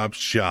one-stop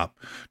shop.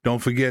 Don't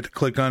forget to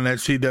click on that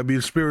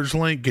CW Spirits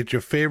link. Get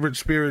your favorite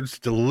spirits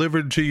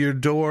delivered to your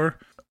door.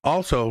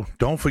 Also,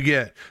 don't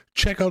forget,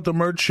 check out the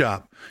merch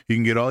shop. You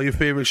can get all your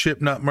favorite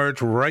Shipnut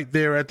merch right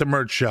there at the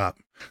merch shop.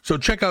 So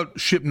check out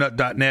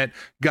shipnut.net.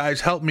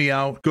 Guys, help me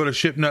out. Go to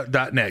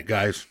shipnut.net,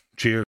 guys.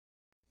 Cheers.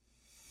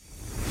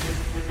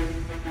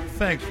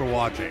 Thanks for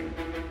watching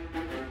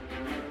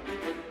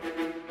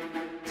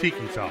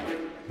Tiki Talk,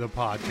 the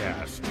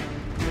podcast.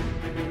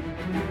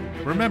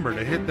 Remember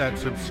to hit that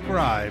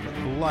subscribe,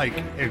 like,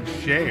 and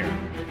share.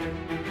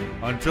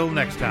 Until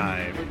next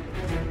time.